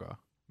mange, der gør.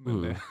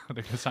 Men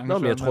det kan sagtens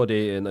men være, jeg tror,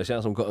 det er, når jeg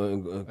ser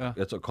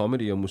som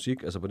comedy og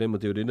musik, altså på den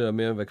måde, det er jo det der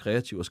med at være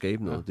kreativ og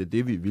skabe noget. Det er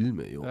det, vi vil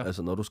med jo.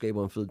 Altså når du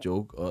skaber en fed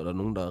joke, og der er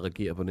nogen, der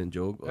reagerer på den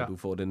joke, og du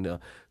får den der,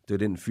 det er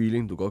den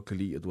feeling, du godt kan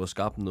lide, at du har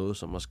skabt noget,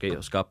 som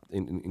har skabt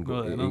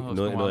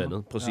noget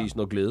andet. Præcis,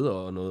 noget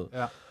glæde og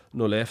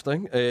noget laughter,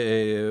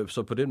 ikke?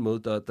 Så på den måde,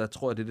 der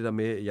tror jeg, det er det der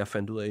med, jeg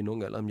fandt ud af i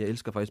nogle alder, jeg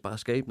elsker faktisk bare at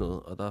skabe noget,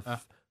 og der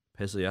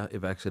passede jeg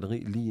iværksætteri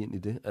lige ind i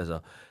det. Altså,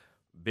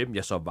 hvem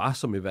jeg så var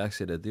som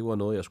iværksætter, det var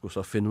noget, jeg skulle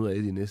så finde ud af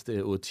i de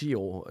næste 8-10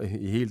 år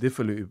i hele det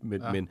forløb.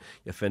 Men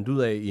jeg fandt ud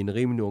af i en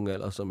rimelig ung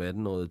alder, som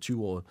 18 år,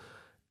 20 år,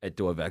 at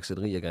det var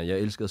iværksætteri, jeg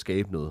elskede at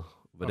skabe noget.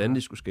 Hvordan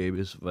det skulle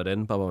skabes,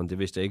 det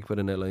vidste jeg ikke på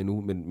den alder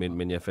endnu,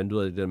 men jeg fandt ud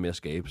af det der med at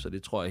skabe. Så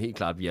det tror jeg helt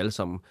klart, at vi alle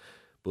sammen,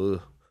 både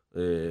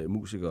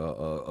musikere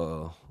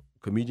og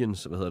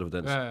comedians, hvad hedder det på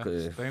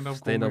dansk?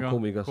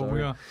 Stand-up-komikere.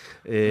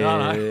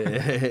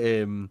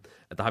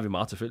 Der har vi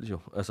meget til fælles jo.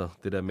 Altså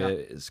det der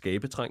med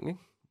skabetrang, ikke?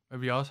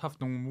 Vi har også haft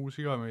nogle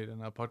musikere med i den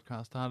her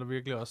podcast. Der har der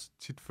virkelig også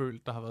tit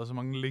følt, der har været så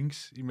mange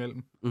links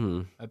imellem.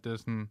 At det er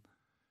sådan,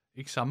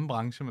 ikke samme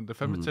branche, men det er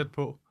fandme tæt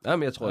på. Ja,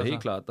 men jeg tror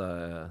helt klart,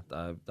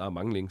 der er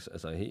mange links.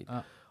 Altså helt. Ja.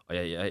 Og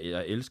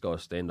jeg elsker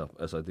også stand-up.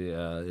 Altså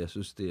jeg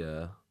synes,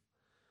 det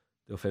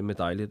var fandme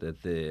dejligt,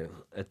 at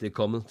det er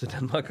kommet til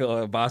Danmark,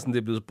 og bare sådan, det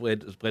er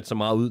blevet spredt så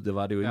meget ud. Det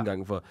var det jo ikke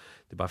engang for,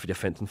 det er bare fordi, jeg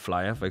fandt en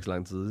flyer for ikke så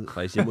lang tid,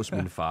 faktisk hjemme hos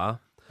min far.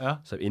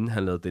 Så inden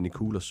han lavede Danny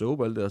Cool og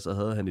Soap, alt det, så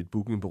havde han et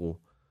bookingbureau.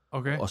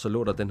 Okay. Og så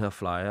lå der den her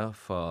flyer,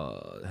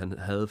 for han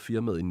havde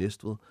firmaet i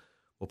Næstved,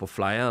 hvor på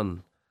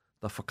flyeren,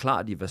 der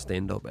forklarer de, hvad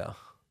stand-up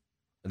er.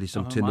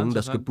 Ligesom til nogen,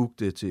 der skal booke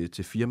det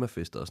til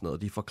firmafester og sådan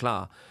noget. De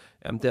forklarer,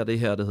 jamen det er det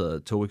her, der hedder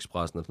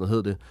Togexpressen, og sådan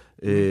noget hedder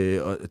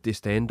det. Og det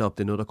stand-up,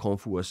 det er noget, der kommer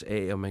fra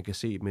USA, og man kan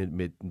se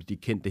med de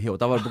kendte her. Og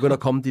der var begyndt at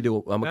komme de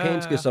der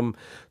amerikanske, som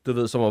du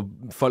ved, som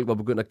folk var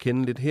begyndt at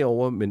kende lidt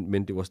herover,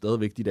 men det var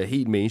stadigvæk de der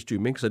helt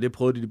mainstream, ikke? Så det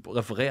prøvede de at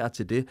referere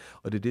til det,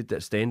 og det er det, der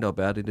stand-up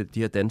er, det er de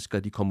her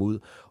danskere, de kom ud.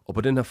 Og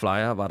på den her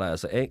flyer var der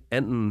altså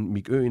Anden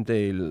Mik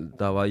Øgendal,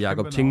 der var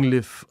Jakob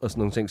Tinglef og sådan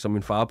nogle ting, som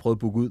min far prøvede at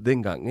booke ud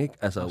dengang, ikke?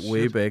 Altså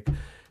way back.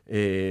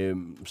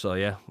 Så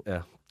ja.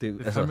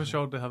 Det er fandme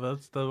sjovt, det har været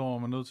et sted, hvor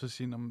man er nødt til at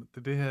sige, det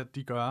er det her,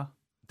 de gør.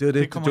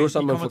 Det var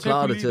sådan, man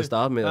forklarede det til at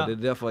starte med, og det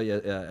er derfor,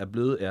 jeg er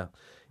blevet, jeg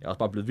er også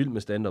bare blevet vild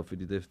med stand-up,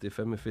 fordi det er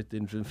fandme fedt, det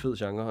er en fed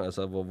genre,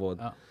 altså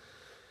hvor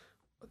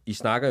I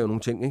snakker jo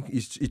nogle ting,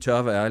 ikke? I tør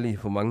at være ærlige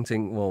på mange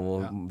ting,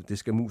 hvor det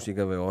skal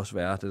musikere jo også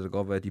være. Det kan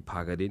godt være, at de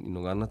pakker det ind i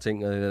nogle andre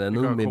ting og det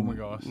andet. Det gør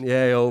komikere også.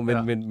 Ja, jo,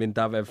 men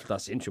der er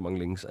sindssygt mange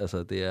links.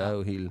 Altså, det er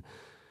jo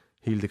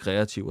hele det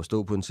kreative at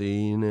stå på en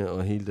scene,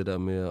 og hele det der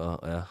med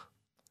at...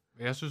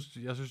 Jeg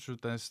synes jo,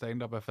 at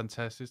stand-up er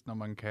fantastisk, når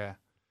man kan...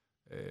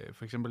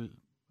 for eksempel,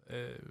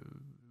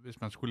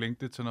 hvis man skulle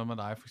linke det til noget med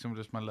dig, for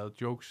eksempel hvis man lavede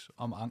jokes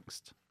om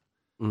angst,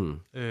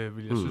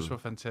 vil jeg synes var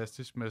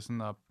fantastisk med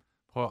sådan at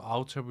prøve at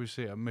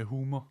aftabuisere med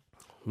humor.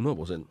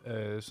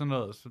 100%. Sådan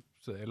noget,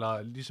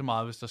 eller lige så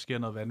meget, hvis der sker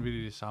noget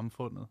vanvittigt i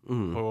samfundet.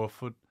 Prøve at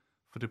få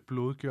det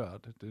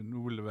blodgjort.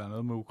 Nu vil det være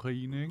noget med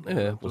Ukraine, ikke?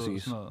 Ja,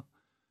 præcis.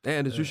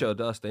 Ja, det synes jeg,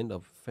 der er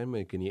stand-up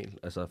fandme genialt.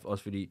 Altså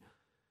også fordi,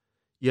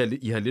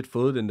 I har lidt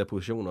fået den der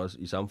position også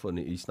i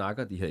samfundet. I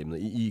snakker de her emner.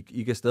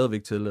 I kan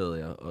stadigvæk tillade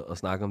jer at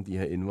snakke om de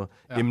her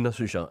emner,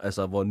 synes jeg.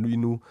 Altså, hvor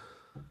nu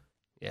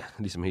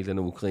ligesom hele den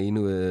Ukraine,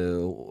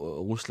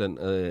 Rusland,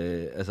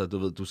 altså du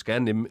ved, du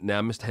skal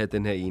nærmest have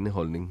den her ene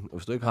holdning. Og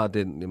hvis du ikke har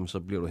den, jamen, så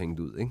bliver du hængt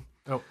ud, ikke?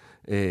 Jo.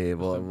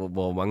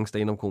 Hvor mange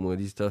stand-up-komikere,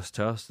 de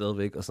tør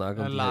stadigvæk at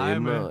snakke om de her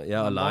emner.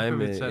 Ja, og lege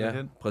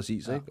med,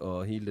 præcis, ikke?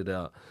 Og hele det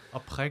der...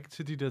 Og prik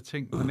til de der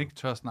ting, man ikke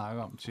tør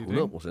snakke om tit,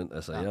 100%,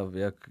 altså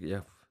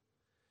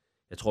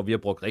jeg tror, vi har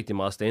brugt rigtig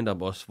meget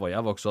stand-up også, hvor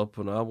jeg voksede op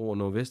på Nørrebro og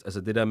Nordvest.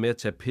 Altså det der med at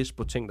tage pis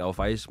på ting, der jo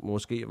faktisk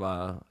måske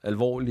var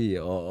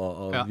alvorlige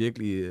og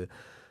virkelig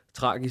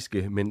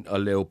tragiske, men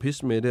at lave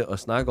pis med det og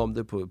snakke om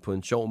det på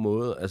en sjov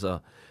måde. Altså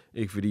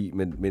ikke fordi,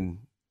 men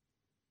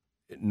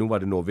nu var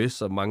det Nordvest,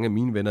 så mange af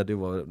mine venner, det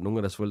var nogle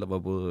af deres forældre var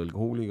både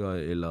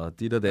alkoholikere eller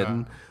dit og datten.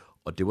 Ja.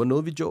 Og det var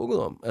noget, vi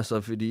jokede om,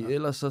 altså, fordi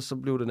ellers så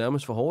blev det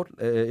nærmest for hårdt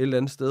et eller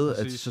andet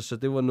sted. Så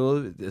det var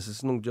noget, altså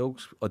sådan nogle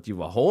jokes, og de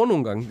var hårde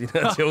nogle gange, de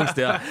der jokes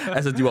der.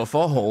 Altså, de var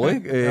for hårde,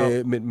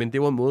 ikke? Men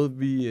det var en måde,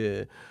 vi,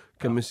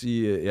 kan man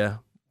sige,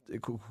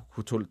 kunne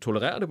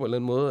tolerere det på en eller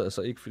anden måde.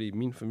 Altså ikke fordi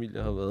min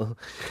familie har været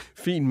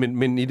fin,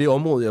 men i det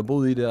område, jeg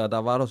boede i der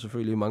var der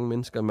selvfølgelig mange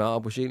mennesker med ar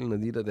på sjælen og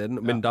dit og datten.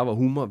 Men der var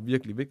humor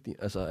virkelig vigtig,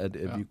 altså at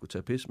vi kunne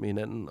tage pis med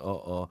hinanden,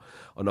 og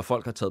når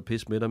folk har taget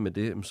pis med dig med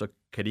det, så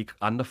kan de ikke,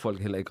 andre folk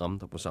heller ikke ramme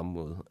dig på samme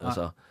måde.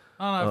 Altså,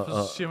 nej, for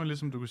så siger man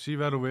ligesom, du kan sige,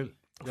 hvad du vil.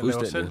 Jeg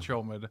laver selv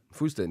sjov med det.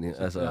 Fuldstændig.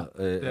 Så, altså,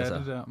 det er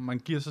det der. Man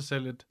giver sig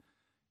selv et,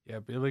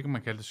 jeg ved ikke, om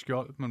man kalder det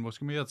skjold, men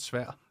måske mere et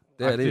sværd.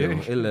 Det er det jo,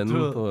 et eller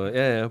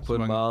andet på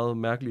en meget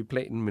mærkelig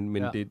plan,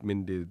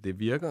 men det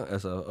virker,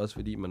 altså også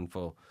fordi man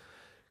får,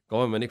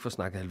 godt man ikke får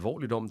snakket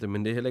alvorligt om det,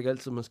 men det er heller ikke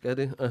altid, man skal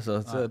det,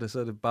 altså så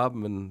er det bare,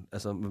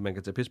 man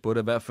kan tage pis på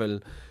det i hvert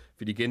fald,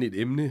 fordi igen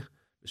et emne,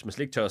 hvis man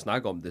slet ikke tør at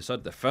snakke om det, så er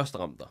det da først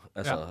ramt dig.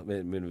 Altså,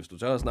 men hvis du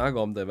tør at snakke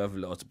om det, i hvert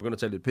fald, og begynder at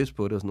tage lidt pis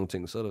på det og sådan nogle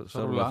ting, så er du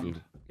i hvert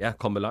fald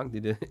kommet langt i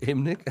det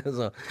emne, ikke?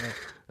 Altså,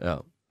 ja.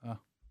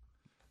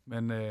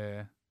 Men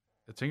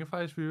jeg tænker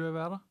faktisk, vi er ved at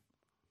være der.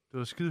 Det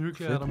var skide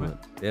hyggeligt at have dig med.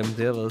 Jamen,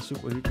 det har været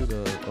super hyggeligt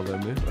at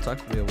være med, og tak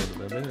fordi jeg måtte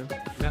være med.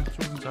 Ja,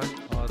 tusind tak,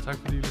 og tak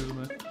fordi I lyttede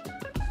med.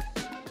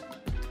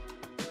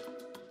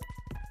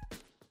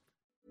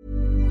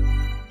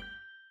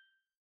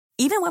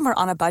 Even when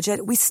we're on a budget,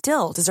 we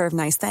still deserve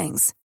nice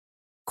things.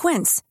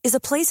 Quince is a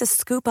place to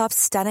scoop up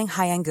stunning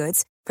high-end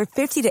goods for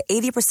 50 to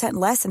 80%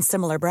 less than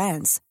similar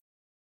brands.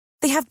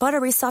 They have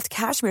buttery soft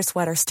cashmere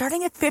sweaters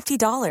starting at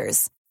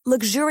 $50,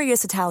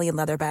 luxurious Italian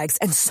leather bags,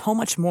 and so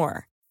much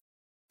more.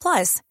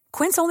 Plus,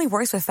 Quince only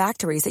works with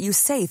factories that use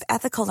safe,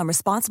 ethical, and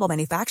responsible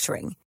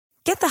manufacturing.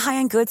 Get the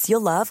high-end goods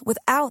you'll love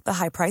without the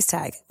high price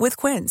tag with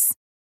Quince.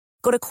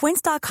 Go to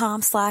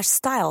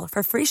quince.com/style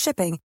for free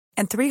shipping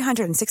and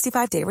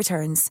 365-day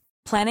returns.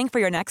 Planning for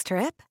your next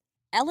trip?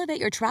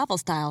 Elevate your travel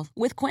style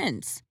with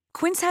Quince.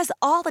 Quince has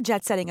all the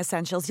jet-setting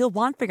essentials you'll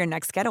want for your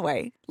next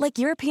getaway,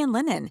 like European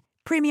linen,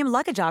 premium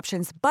luggage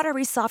options,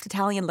 buttery soft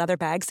Italian leather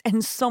bags,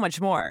 and so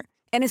much more.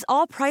 And is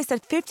all priced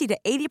at 50 to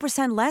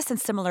 80% less than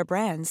similar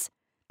brands.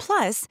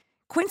 Plus,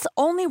 Quince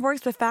only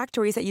works with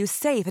factories that use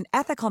safe and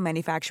ethical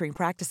manufacturing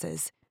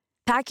practices.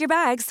 Pack your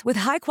bags with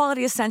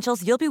high-quality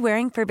essentials you'll be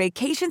wearing for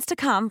vacations to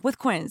come with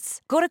Quince.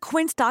 Go to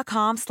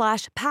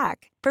quince.com/pack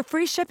for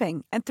free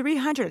shipping and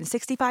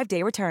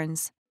 365-day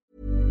returns.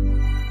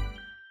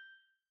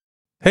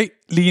 Hey,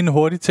 lige en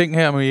hurtig ting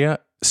her med jer.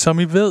 Som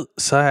I ved,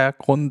 så er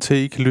grunden til, at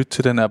I kan lytte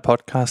til den her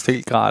podcast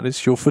helt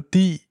gratis, jo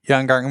fordi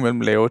jeg engang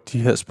imellem laver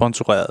de her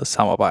sponsorerede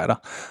samarbejder.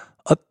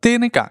 Og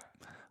denne gang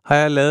har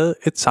jeg lavet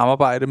et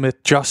samarbejde med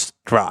Just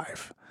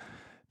Drive.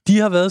 De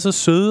har været så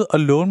søde at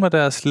låne mig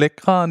deres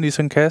lækre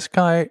Nissan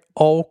Qashqai,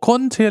 og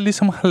grunden til, at jeg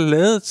ligesom har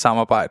lavet et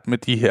samarbejde med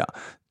de her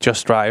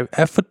Just Drive,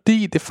 er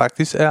fordi det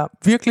faktisk er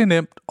virkelig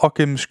nemt og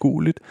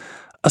gennemskueligt.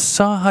 Og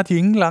så har de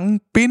ingen lange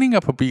bindinger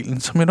på bilen,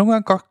 som jeg nogle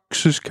gange godt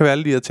synes kan være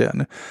lidt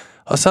irriterende.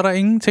 Og så er der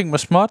ingenting med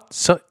småt,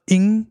 så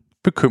ingen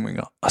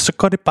bekymringer. Og så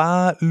går det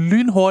bare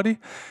lynhurtigt.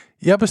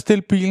 Jeg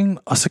bestilte bilen,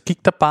 og så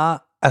gik der bare,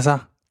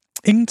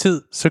 ingen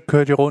tid, så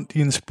kørte jeg rundt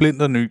i en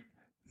splinterny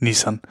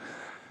Nissan.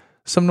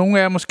 Som nogle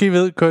af jer måske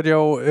ved, kørte jeg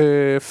jo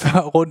før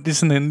rundt i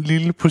sådan en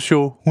lille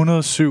Peugeot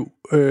 107.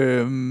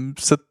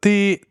 Så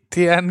det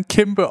er en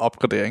kæmpe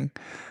opgradering.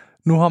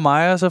 Nu har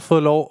Maja så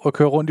fået lov at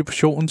køre rundt i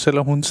Peugeoten,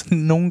 selvom hun sådan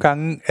nogle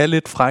gange er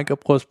lidt fræk og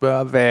prøver at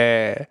spørge,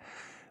 hvad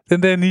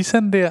den der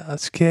Nissan der,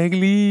 skal jeg ikke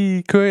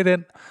lige køre i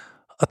den?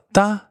 Og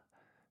der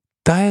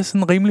er jeg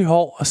sådan rimelig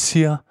hård og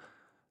siger,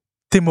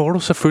 det må du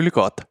selvfølgelig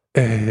godt,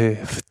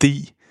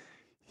 fordi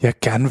jeg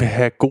gerne vil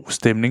have god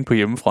stemning på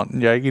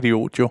hjemmefronten. Jeg er ikke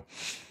idiot jo.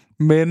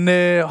 Men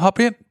hop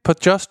ind på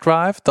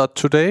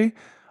justdrive.today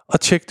og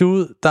tjek det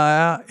ud. Der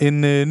er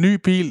en ny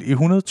bil i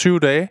 120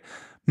 dage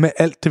med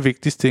alt det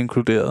vigtigste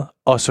inkluderet.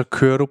 Og så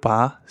kører du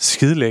bare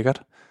skide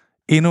lækkert.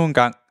 Endnu en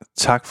gang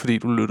tak fordi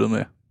du lyttede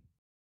med.